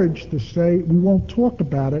courage to say, we won't talk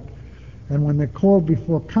about it. And when they're called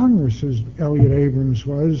before Congress, as Elliott Abrams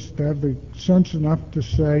was, to have the sense enough to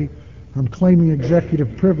say, I'm claiming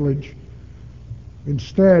executive privilege.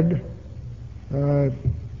 Instead,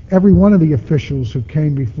 every one of the officials who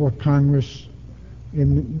came before Congress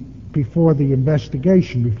before the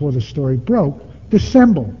investigation, before the story broke,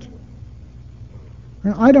 dissembled.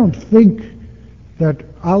 Now, I don't think that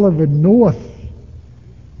Oliver North,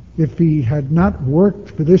 if he had not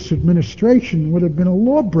worked for this administration, would have been a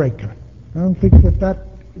lawbreaker. I don't think that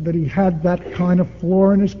he had that kind of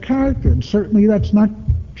flaw in his character, and certainly that's not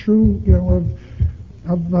true,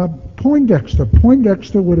 of Poindexter.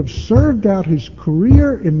 Poindexter would have served out his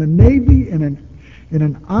career in the Navy in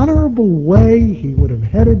an honorable way. He would have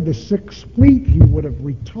headed the Sixth Fleet. He would have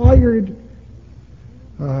retired.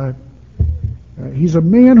 He's a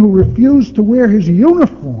man who refused to wear his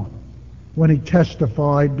uniform when he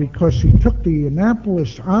testified, because he took the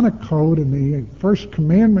Annapolis Honor Code, and the first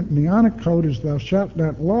commandment in the Honor Code is thou shalt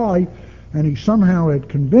not lie, and he somehow had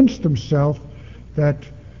convinced himself that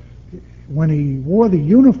when he wore the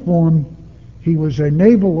uniform, he was a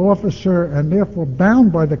naval officer and therefore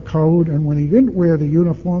bound by the code, and when he didn't wear the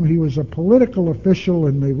uniform, he was a political official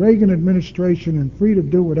in the Reagan administration and free to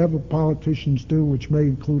do whatever politicians do, which may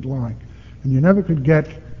include lying. And you never could get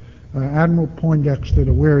Admiral Poindexter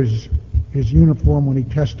to wear his uniform when he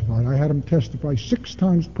testified. I had him testify 6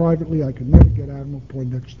 times privately. I could never get Admiral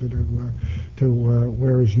Poindexter to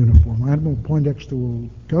wear his uniform. Admiral Poindexter will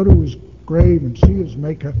go to his grave and see his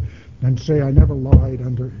maker and say, I never lied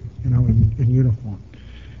under, in uniform.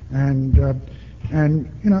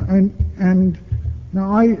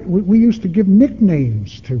 We used to give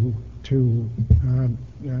nicknames to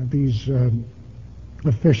these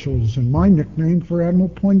officials, and my nickname for Admiral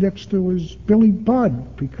Poindexter was Billy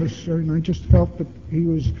Budd, because I just felt that he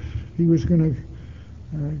was going to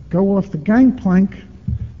go off the gangplank,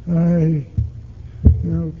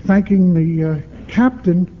 thanking the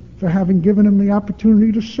captain for having given him the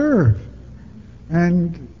opportunity to serve,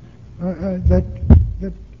 and that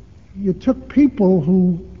you took people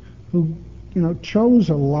who chose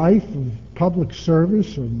a life of public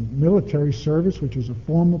service or military service, which is a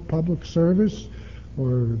form of public service,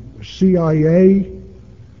 or CIA,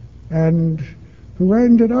 and who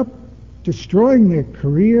ended up destroying their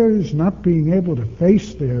careers, not being able to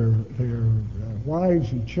face their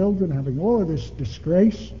wives and children, having all of this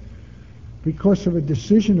disgrace because of a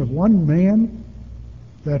decision of one man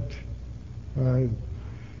that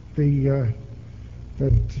he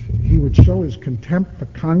would show his contempt for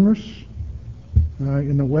Congress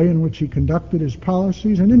in the way in which he conducted his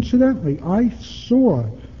policies. And incidentally, I saw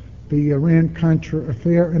the Iran-Contra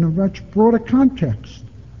affair in a much broader context.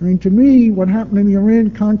 I mean, to me, what happened in the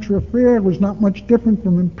Iran-Contra affair was not much different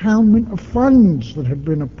from impoundment of funds that had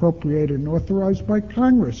been appropriated and authorized by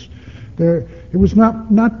Congress. It was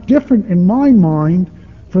not different in my mind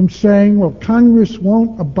from saying, well, Congress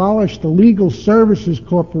won't abolish the Legal Services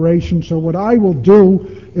Corporation, so what I will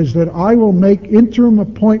do is that I will make interim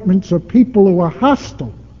appointments of people who are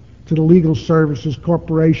hostile to the Legal Services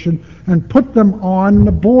Corporation and put them on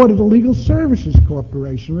the board of the Legal Services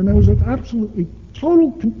Corporation. And there was an absolutely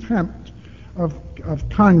total contempt of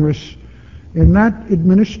Congress in that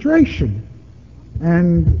administration.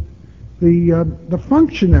 And the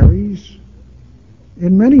functionaries,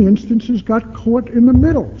 in many instances, got caught in the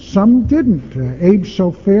middle. Some didn't. Abe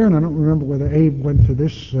Sofair, and I don't remember whether Abe went to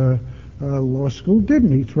this law school,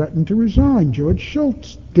 didn't. He threatened to resign. George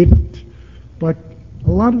Shultz didn't. But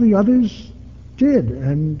a lot of the others did,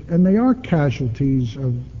 and they are casualties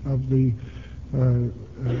of the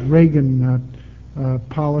Reagan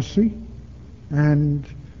policy. And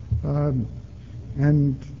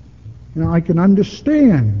you know, I can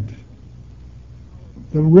understand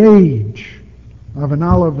the rage of an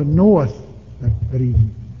Oliver North that he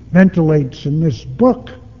ventilates in this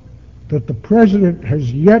book, that the president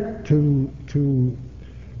has yet to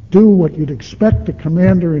do what you'd expect the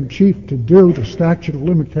commander-in-chief to do. The statute of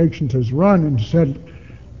limitations has run, and said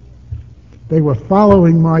they were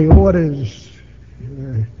following my orders,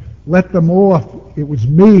 let them off, it was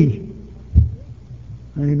me.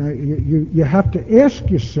 I mean, you have to ask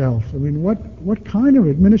yourself, I mean, what kind of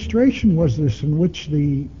administration was this in which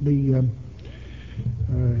the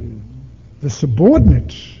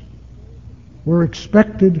subordinates were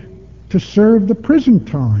expected to serve the prison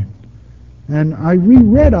time? And I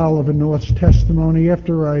reread Oliver North's testimony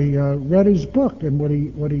after I read his book, and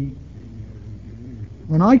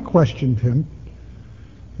when I questioned him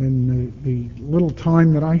in the little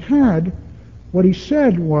time that I had, what he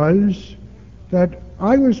said was that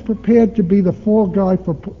I was prepared to be the fall guy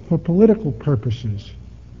for political purposes.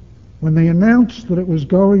 When they announced that it was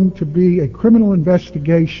going to be a criminal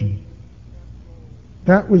investigation,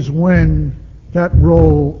 that was when that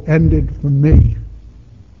role ended for me.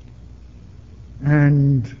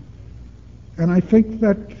 And I think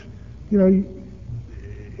that, you know,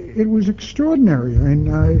 it was extraordinary. I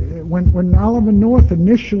mean, when Oliver North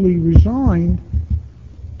initially resigned,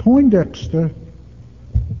 Poindexter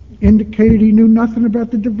indicated he knew nothing about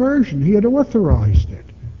the diversion. He had authorized it.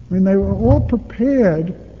 I mean, they were all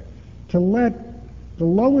prepared to let the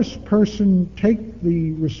lowest person take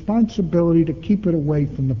the responsibility to keep it away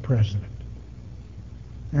from the president.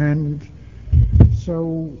 And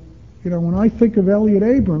so, you know, when I think of Elliott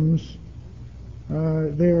Abrams,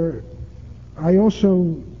 I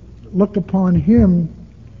also look upon him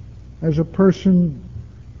as a person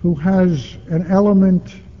who has an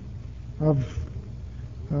element of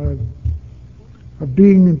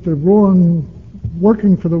being at the wrong,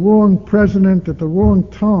 working for the wrong president at the wrong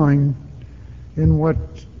time in what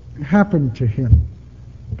happened to him.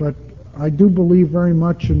 But I do believe very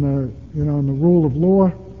much in the rule of law,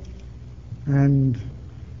 and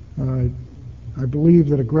I believe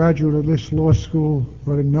that a graduate of this law school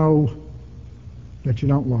ought to know that you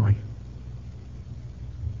don't lie.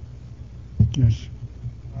 Yes.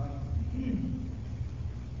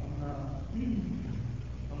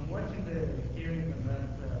 I'm watching the hearing, and that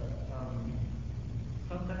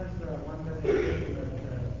sometimes one does think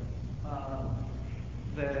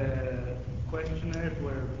that the questionnaires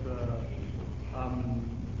were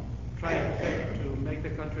trying to make the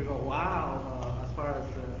country go, wow, as far as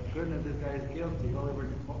goodness, this guy is guilty,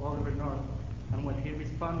 Oliver North. And when he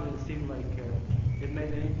responded, it seemed like it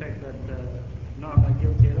made an impact that no, I'm not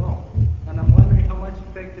guilty at all. And I'm wondering how much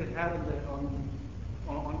effect it had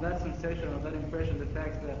on that sensation, on that impression, the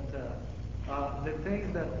fact that the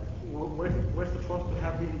things that were supposed to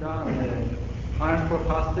have been done, the arms for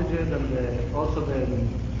hostages and also the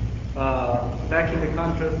back in the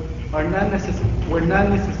country, were not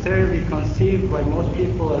necessarily conceived by most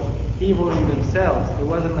people as evil in themselves. It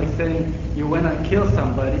wasn't like saying you went and killed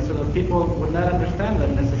somebody, so that people would not understand that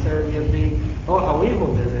necessarily as being, oh, how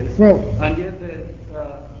evil this is. Well, and yet the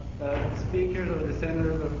speakers or the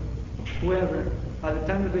senators or whoever, at the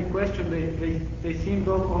time that they questioned, they seemed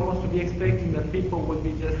almost to be expecting that people would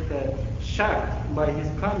be just shocked by his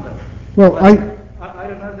conduct. Well, but I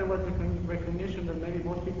don't know if there was a recognition that maybe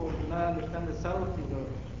most people do not understand the subtleties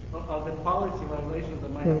of the policy violations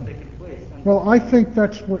that might have taken place. Well, I think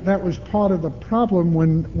that was part of the problem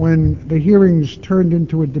when the hearings turned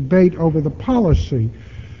into a debate over the policy.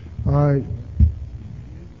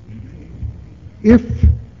 If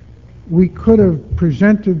we could have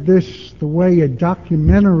presented this the way a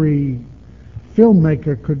documentary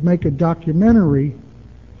filmmaker could make a documentary,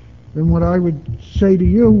 then what I would say to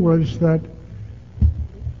you was that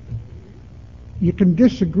you can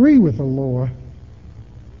disagree with a law,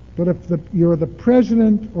 but if you're the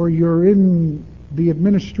president or you're in the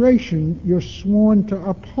administration, you're sworn to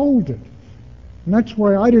uphold it. And that's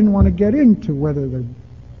why I didn't want to get into whether the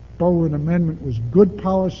Boland Amendment was good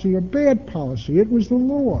policy or bad policy. It was the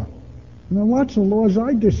law. And there are lots of laws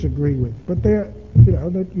I disagree with, but they're,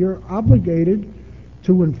 that you're obligated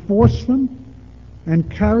to enforce them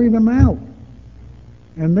and carry them out.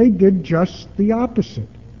 And they did just the opposite.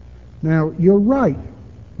 Now, you're right.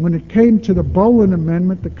 When it came to the Boland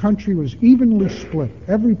Amendment, the country was evenly split.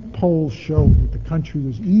 Every poll showed that the country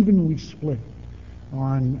was evenly split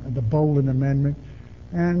on the Boland Amendment.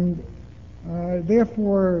 And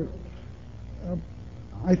therefore,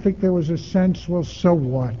 I think there was a sense, well, so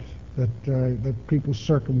what, that people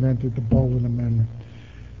circumvented the Boland Amendment.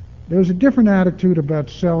 There was a different attitude about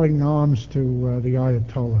selling arms to the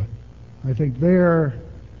Ayatollah. I think there's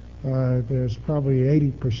probably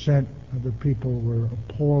 80% of the people were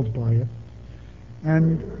appalled by it.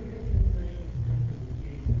 And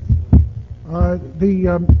I'll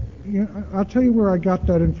tell you where I got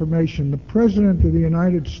that information. The President of the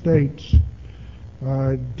United States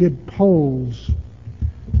did polls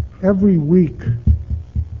every week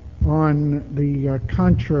on the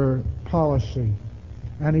Contra policy,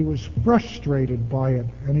 and he was frustrated by it,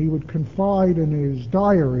 and he would confide in his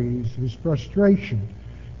diaries his frustration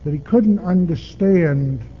that he couldn't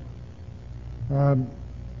understand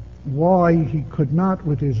why he could not,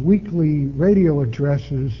 with his weekly radio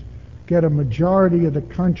addresses, get a majority of the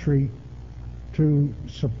country to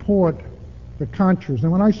support the Contras.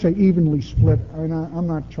 Now, when I say evenly split, I'm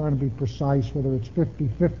not trying to be precise whether it's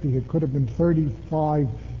 50-50. It could have been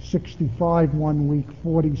 35-65 one week,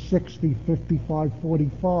 40-60,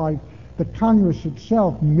 55-45. The Congress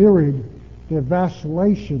itself mirrored the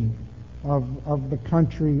vacillation of the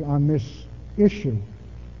country on this issue.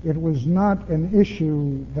 It was not an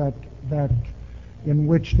issue that in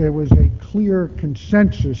which there was a clear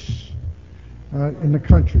consensus in the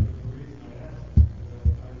country.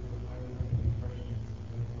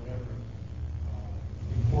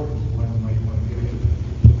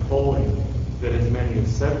 Polling that as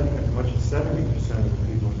much as 70% of the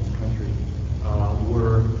people in this country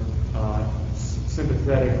were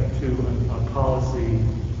sympathetic to a policy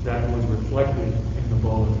that was reflected in the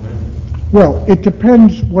Boland Amendment. Well, it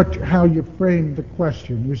depends how you frame the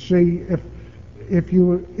question. You see,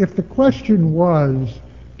 if the question was,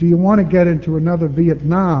 do you want to get into another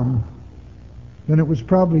Vietnam, then it was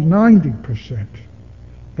probably 90%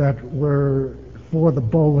 that were for the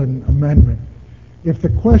Boland Amendment. If the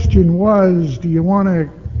question was, do you want to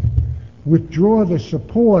withdraw the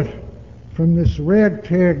support from this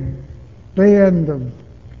ragtag band of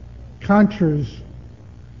Contras,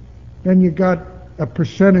 then you got a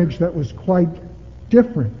percentage that was quite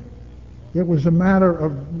different. It was a matter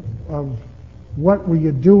of what were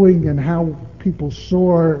you doing and how people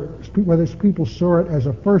saw, whether people saw it as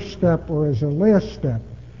a first step or as a last step.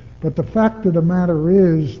 But the fact of the matter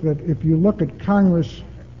is that if you look at Congress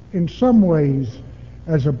in some ways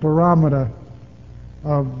as a barometer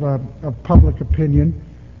of public opinion,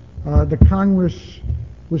 the Congress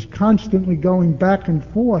was constantly going back and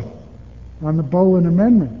forth on the Boland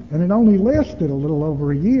Amendment, and it only lasted a little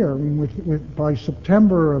over a year. I mean, by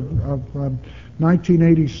September of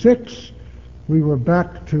 1986, we were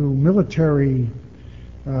back to military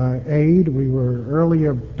aid. We were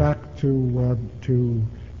earlier back to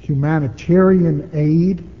humanitarian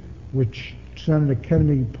aid, which Senator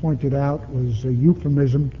Kennedy pointed out was a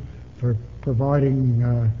euphemism for providing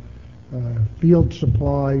field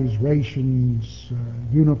supplies, rations,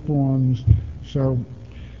 uniforms. So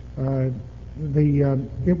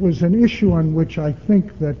it was an issue on which I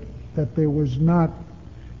think that there was not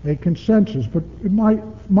a consensus. But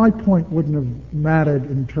my point wouldn't have mattered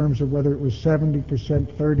in terms of whether it was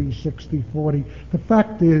 70%, 30, 60, 40. The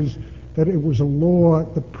fact is that it was a law.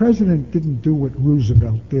 The president didn't do what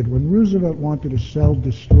Roosevelt did. When Roosevelt wanted to sell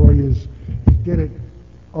destroyers, he did it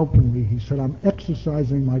openly. He said, I'm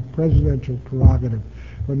exercising my presidential prerogative.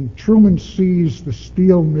 When Truman seized the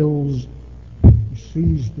steel mills,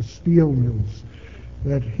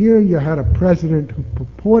 that here you had a president who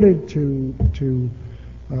purported to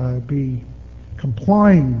be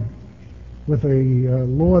complying with a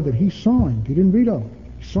law that he signed. He didn't veto it.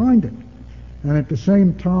 He signed it. And at the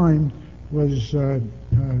same time was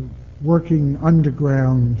working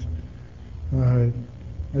underground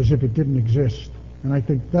as if it didn't exist. And I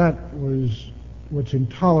think that was what's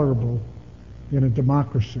intolerable in a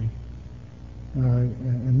democracy.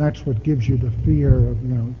 And that's what gives you the fear of,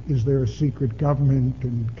 is there a secret government,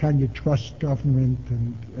 and can you trust government,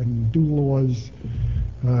 and do laws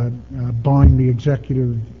bind the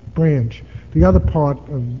executive branch? The other part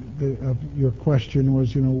of your question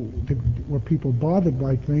was, were people bothered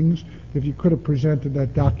by things? If you could have presented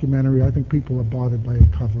that documentary, I think people are bothered by a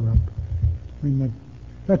cover-up. I mean,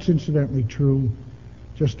 that's incidentally true,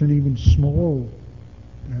 just in even small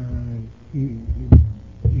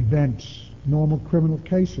events, normal criminal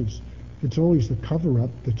cases. It's always the cover-up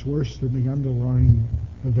that's worse than the underlying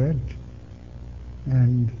event.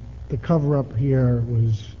 And the cover-up here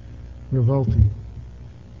was revolting.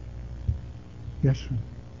 Yes, sir.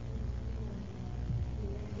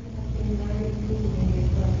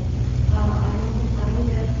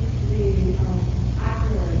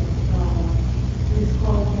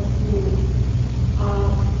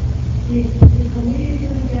 The committee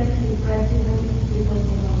didn't get to the president because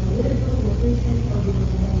of a political position or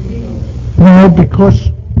because of legal. No, because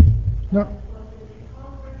no.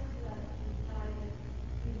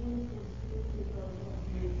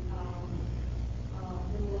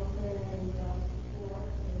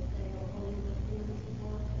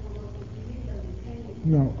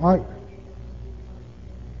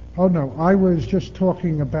 No, I was just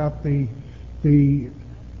talking about the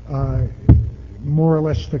more or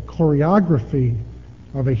less the choreography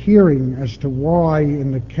of a hearing as to why,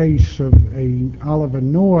 in the case of Oliver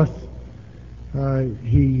North,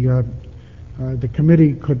 the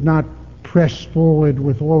committee could not press forward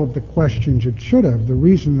with all of the questions it should have. The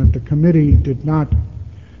reason that the committee did not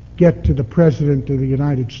get to the President of the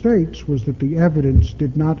United States was that the evidence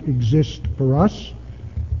did not exist for us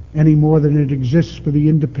any more than it exists for the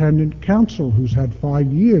independent counsel who's had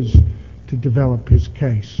 5 years to develop his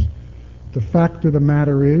case. The fact of the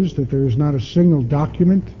matter is that there is not a single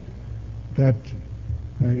document that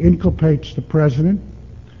inculpates the President,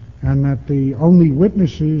 and that the only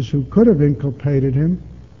witnesses who could have inculpated him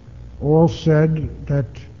all said that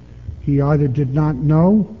he either did not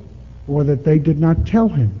know or that they did not tell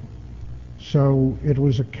him. So it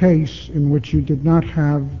was a case in which you did not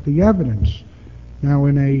have the evidence. Now,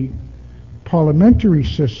 in a parliamentary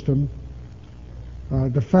system,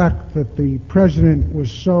 the fact that the President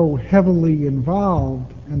was so heavily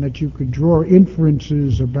involved and that you could draw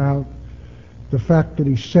inferences about the fact that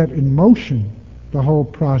he set in motion the whole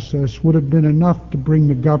process would have been enough to bring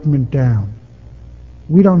the government down.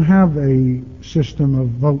 We don't have a system of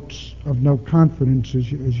votes of no confidence,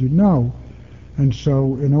 as you know, and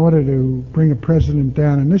so in order to bring a president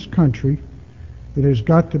down in this country, it has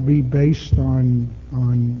got to be based on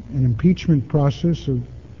an impeachment process of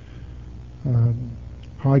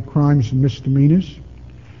high crimes and misdemeanors,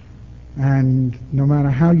 and no matter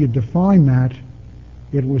how you define that,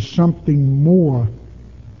 it was something more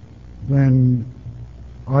than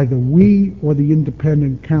either we or the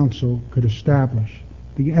independent counsel could establish.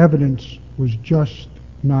 The evidence was just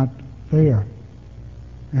not there.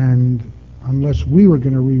 And unless we were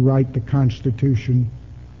going to rewrite the Constitution,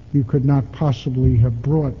 you could not possibly have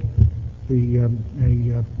brought the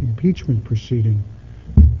impeachment proceeding.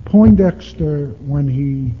 Poindexter, when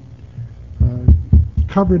he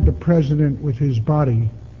covered the President with his body,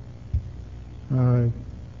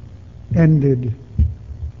 ended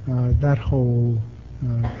that whole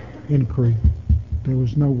inquiry. There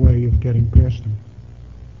was no way of getting past him.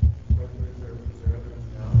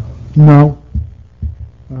 No.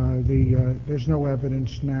 There's no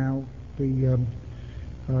evidence now.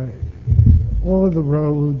 All of the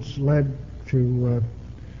roads led to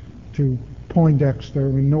Poindexter.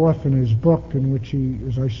 I mean, North, in his book, in which he,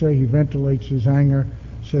 as I say, he ventilates his anger,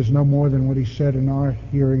 says no more than what he said in our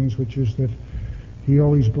hearings, which is that he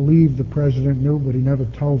always believed the President knew, but he never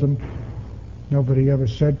told him. Nobody ever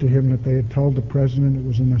said to him that they had told the President. It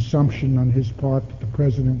was an assumption on his part that the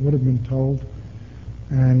President would have been told.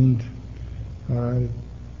 And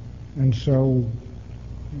so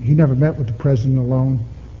he never met with the President alone,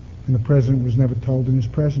 and the President was never told in his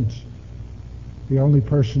presence. The only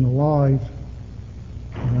person alive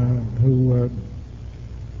who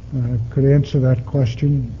could answer that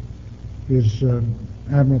question is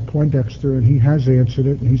Admiral Poindexter, and he has answered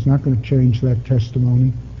it, and he's not going to change that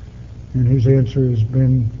testimony. And his answer has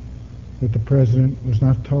been that the President was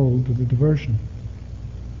not told of the diversion,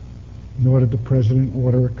 nor did the President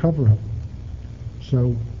order a cover-up.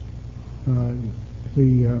 So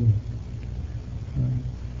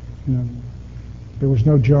there was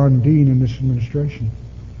no John Dean in this administration.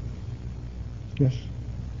 Yes?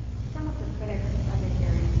 Some of the critics of the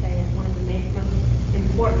hearing say that one of the most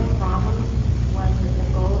important problems was that the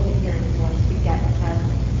goal of the hearing was to get the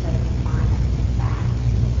President to testify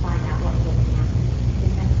and find out what really happened.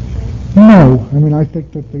 I mean, I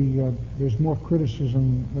think that there's more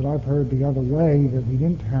criticism that I've heard the other way, that we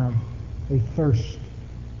didn't have a thirst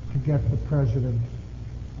to get the president.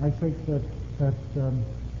 I think that there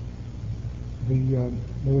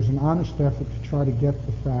was an honest effort to try to get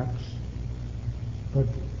the facts, but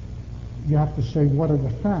you have to say, what are the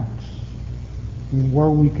facts? I mean,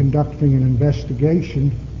 were we conducting an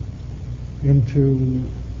investigation into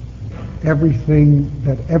everything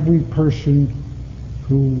that every person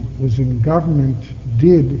who was in government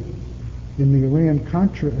did in the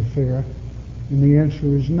Iran-Contra affair? And the answer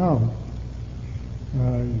is no.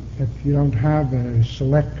 If you don't have a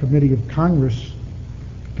select committee of Congress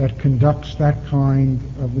that conducts that kind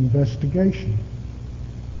of investigation.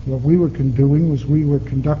 What we were doing was we were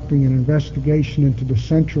conducting an investigation into the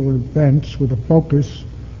central events with a focus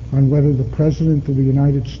on whether the President of the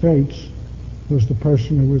United States was the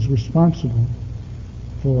person who was responsible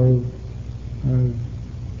for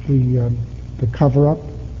the cover-up,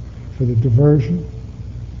 for the diversion,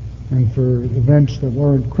 and for events that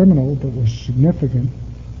weren't criminal but were significant,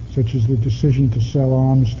 such as the decision to sell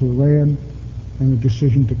arms to Iran and the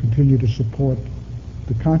decision to continue to support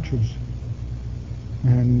the Contras.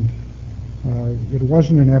 And it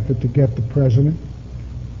wasn't an effort to get the president,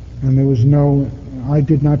 and there was I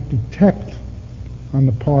did not detect on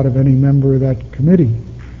the part of any member of that committee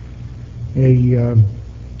a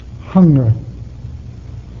hunger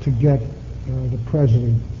to get the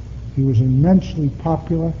president. He was immensely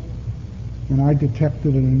popular, and I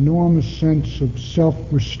detected an enormous sense of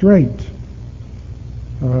self-restraint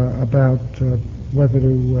about whether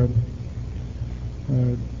to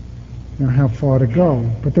how far to go.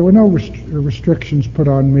 But there were no restrictions put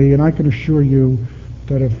on me, and I can assure you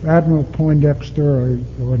that if Admiral Poindexter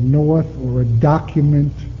or North or a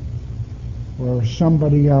document or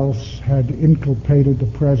somebody else had inculpated the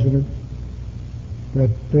president, that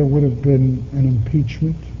there would have been an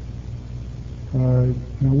impeachment.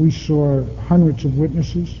 We saw hundreds of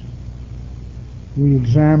witnesses. We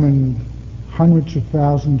examined hundreds of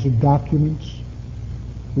thousands of documents.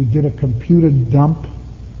 We did a computer dump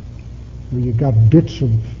where you got bits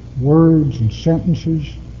of words and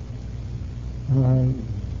sentences.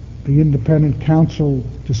 The independent counsel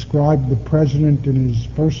described the president in his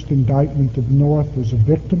first indictment of North as a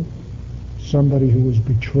victim, somebody who was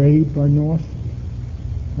betrayed by North.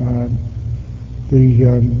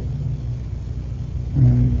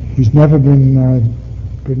 He's never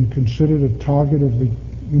been considered a target of the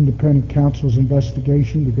independent counsel's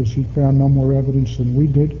investigation because he found no more evidence than we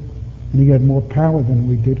did, and he had more power than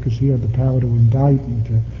we did because he had the power to indict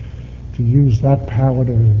and to use that power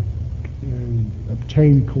to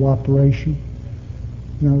obtain cooperation.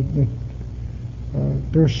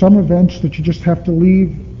 There are some events that you just have to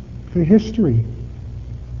leave for history,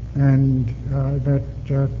 and that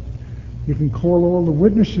you can call all the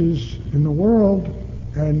witnesses in the world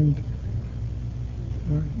and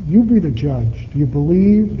you be the judge. Do you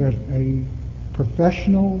believe that a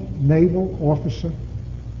professional naval officer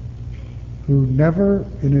who never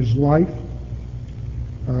in his life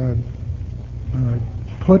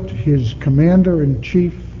put his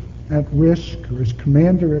commander-in-chief at risk or his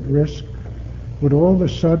commander at risk would all of a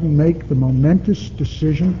sudden make the momentous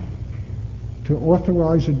decision to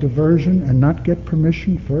authorize a diversion and not get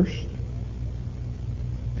permission first?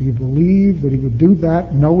 Do you believe that he would do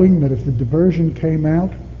that knowing that if the diversion came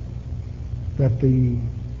out, that the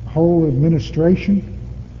whole administration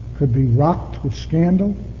could be rocked with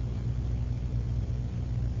scandal?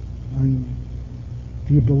 And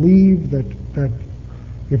do you believe that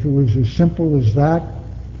if it was as simple as that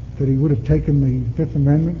he would have taken the Fifth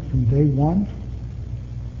Amendment from day one?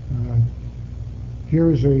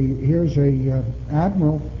 Here's a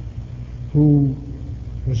admiral who,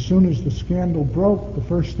 as soon as the scandal broke, the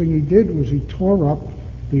first thing he did was he tore up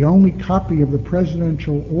the only copy of the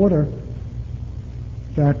presidential order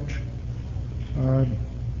that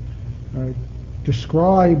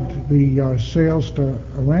described the sales to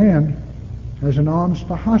Iran as an arms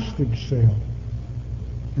for hostage sale.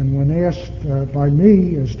 And when asked by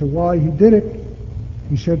me as to why he did it,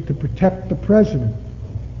 he said to protect the president.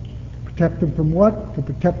 Protect him from what? To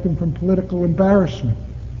protect him from political embarrassment.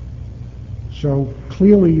 So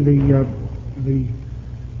clearly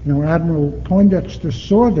Admiral Poindexter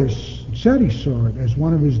saw this, said he saw it as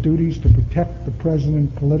one of his duties to protect the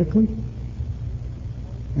president politically.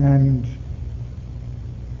 And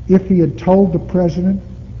if he had told the president,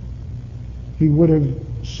 he would have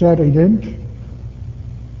said he didn't.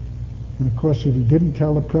 And of course, if he didn't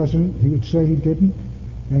tell the president, he would say he didn't.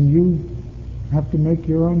 And you have to make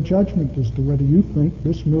your own judgment as to whether you think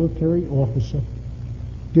this military officer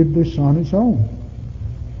did this on his own.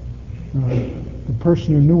 The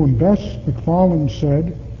person who knew him best, McFarland,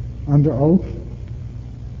 said under oath,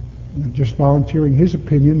 just volunteering his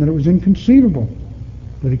opinion, that it was inconceivable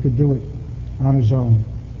that he could do it on his own.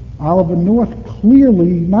 Oliver North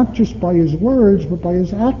clearly, not just by his words, but by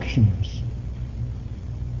his actions,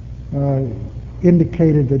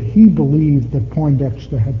 indicated that he believed that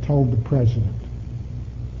Poindexter had told the president.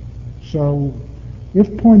 So,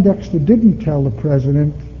 if Poindexter didn't tell the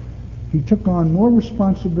president, he took on more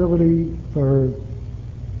responsibility for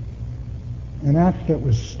an act that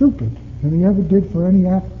was stupid than he ever did for any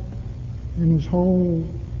act in his whole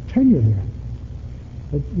tenure there.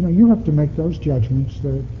 But, you know, you have to make those judgments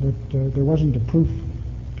that there wasn't the proof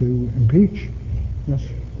to impeach. Yes?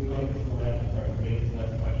 We like to last question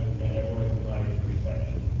that everyone's invited to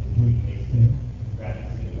reception.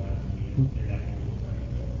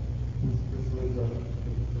 This leads up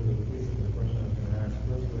to the piece of the question I was going to ask.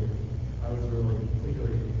 Firstly, I was really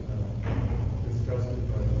particularly disgusted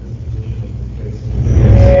by the disposition of the case.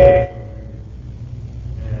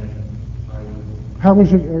 And I was... How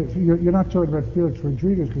was it, you're not talking about Felix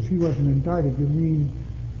Rodriguez because he wasn't indicted. You mean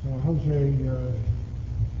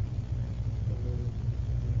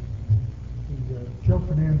Joe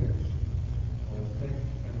Fernandez?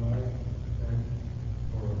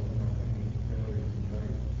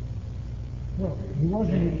 Well, he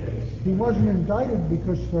wasn't indicted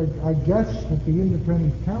because I guess that the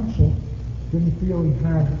independent counsel didn't feel he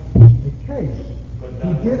had a case.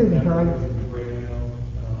 He did indict.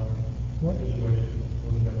 What?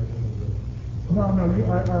 No,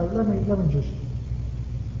 let me just...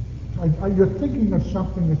 you're thinking of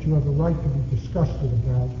something that you have a right to be disgusted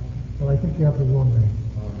about, but I think you have the wrong name.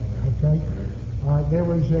 Okay? There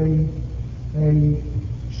was a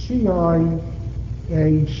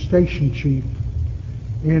CIA station chief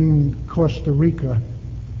in Costa Rica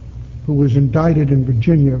who was indicted in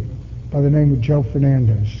Virginia by the name of Joe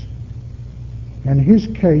Fernandez. And his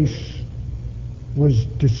case was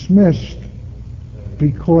dismissed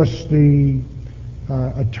because the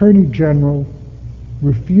Attorney General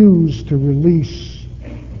refused to release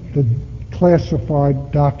the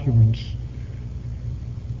classified documents.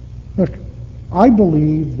 Look, I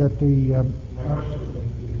believe that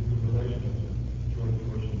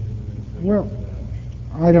well,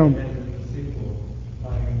 I don't...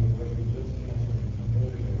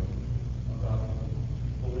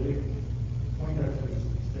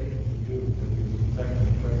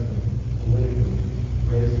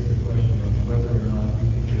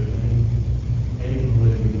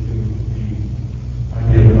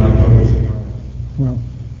 Well,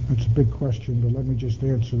 that's a big question, but let me just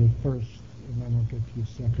answer it first, and then I'll get to you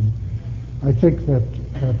second. I think that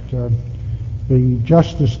the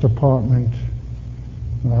Justice Department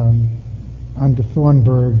under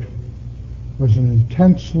Thornburg was an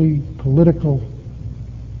intensely political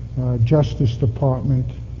Justice Department,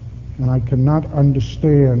 and I cannot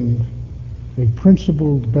understand a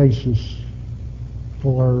principled basis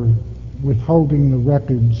for withholding the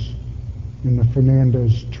records in the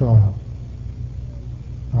Fernandez trial.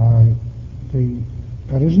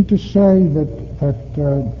 That isn't to say that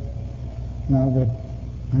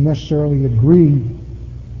I necessarily agree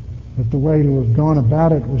that the way to have gone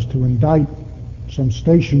about it was to indict some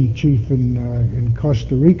station chief in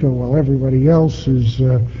Costa Rica while everybody else is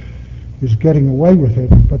getting away with it.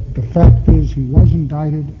 But the fact is, he was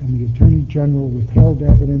indicted, and the Attorney General withheld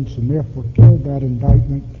evidence and therefore killed that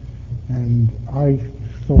indictment. And I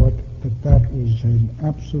thought that was an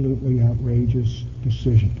absolutely outrageous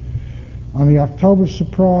decision. On the October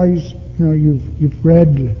surprise, you know, you've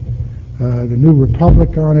read the New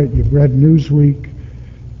Republic on it. You've read Newsweek.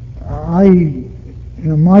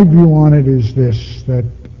 My view on it is this: that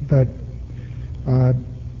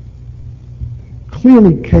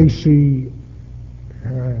clearly Casey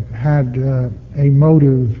had a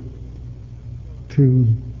motive to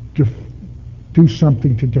do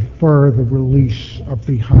something to defer the release of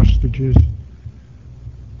the hostages.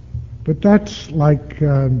 But that's like,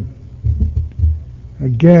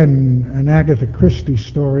 again, an Agatha Christie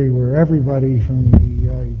story where everybody from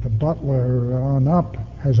the butler on up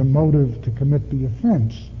has a motive to commit the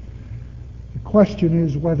offense. The question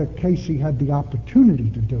is whether Casey had the opportunity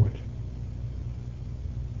to do it.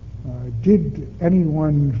 Did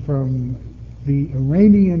anyone from the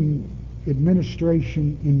Iranian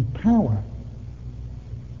administration in power,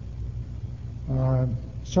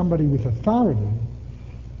 somebody with authority,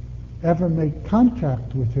 ever make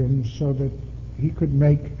contact with him so that he could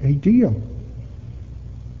make a deal?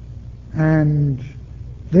 And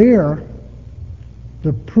there,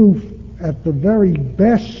 the proof at the very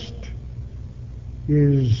best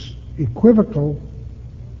is equivocal,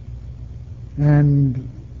 And,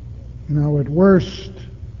 at worst,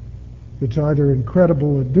 it's either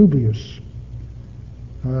incredible or dubious.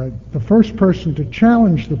 The first person to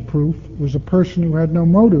challenge the proof was a person who had no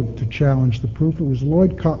motive to challenge the proof. It was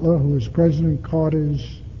Lloyd Cutler, who was President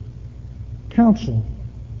Carter's counsel,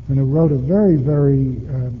 and who wrote a very, very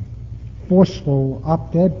forceful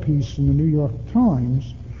op-ed piece in the New York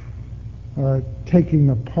Times taking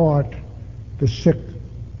apart the sick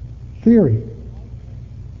theory.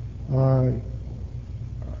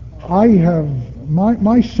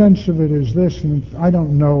 My sense of it is this, and I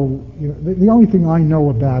don't know, the only thing I know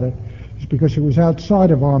about it is because it was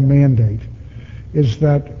outside of our mandate, is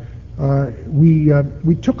that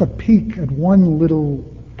we took a peek at one little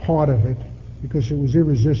part of it because it was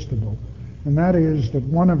irresistible, and that is that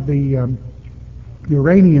one of the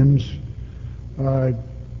Iranians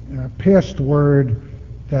passed word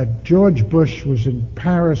that George Bush was in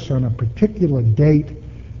Paris on a particular date,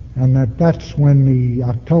 and that's when the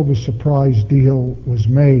October surprise deal was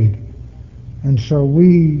made. And so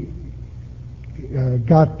we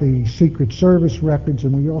got the Secret Service records,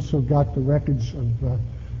 and we also got the records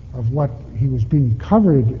of what he was being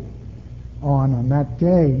covered on that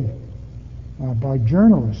day by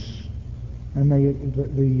journalists. And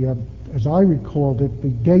as I recalled it, the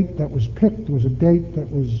date that was picked was a date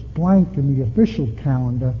that was blank in the official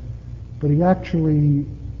calendar, but it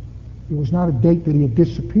was not a date that he had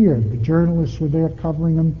disappeared. The journalists were there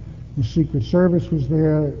covering him, the Secret Service was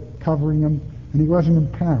there covering him, and he wasn't in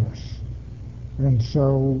Paris. And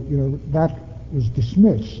so, that was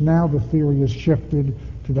dismissed. Now the theory has shifted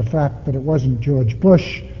to the fact that it wasn't George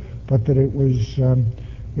Bush, but that it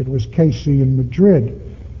was Casey in Madrid.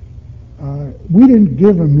 We didn't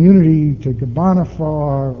give immunity to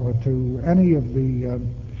Gabanafar or to any of the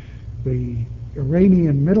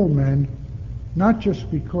Iranian middlemen, not just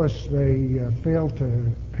because they failed to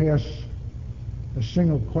pass a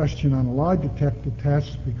single question on a lie detector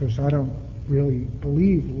test, because I don't really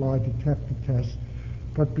believe lie detector tests,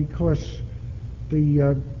 but because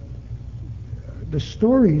the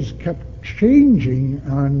stories kept changing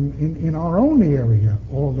in our own area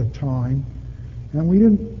all the time, and we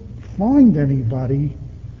didn't find anybody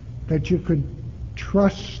that you could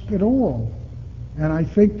trust at all. And I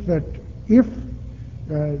think that if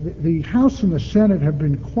the House and the Senate have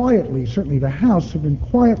been quietly, certainly the House, have been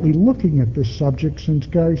quietly looking at this subject since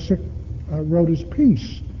Gary Sick wrote his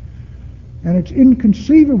piece. And it's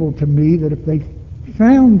inconceivable to me that if they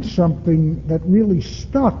found something that really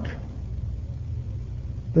stuck,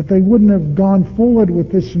 that they wouldn't have gone forward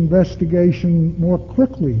with this investigation more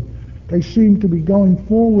quickly. They seem to be going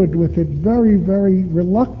forward with it very, very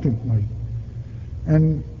reluctantly.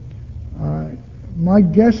 And my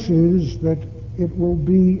guess is that it will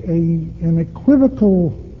be an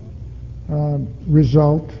equivocal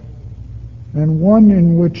result, and one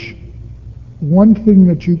in which one thing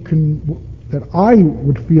that I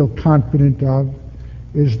would feel confident of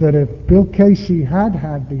is that if Bill Casey had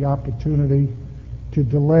had the opportunity to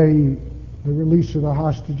delay the release of the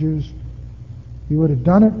hostages, he would have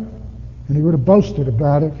done it, and he would have boasted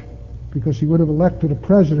about it, because he would have elected a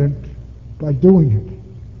president by doing it.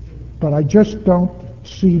 But I just don't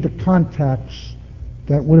see the contacts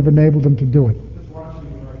that would have enabled him to do it. Just watching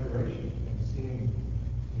the inauguration and seeing,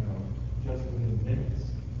 just within minutes.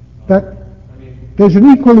 There's an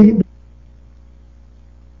equally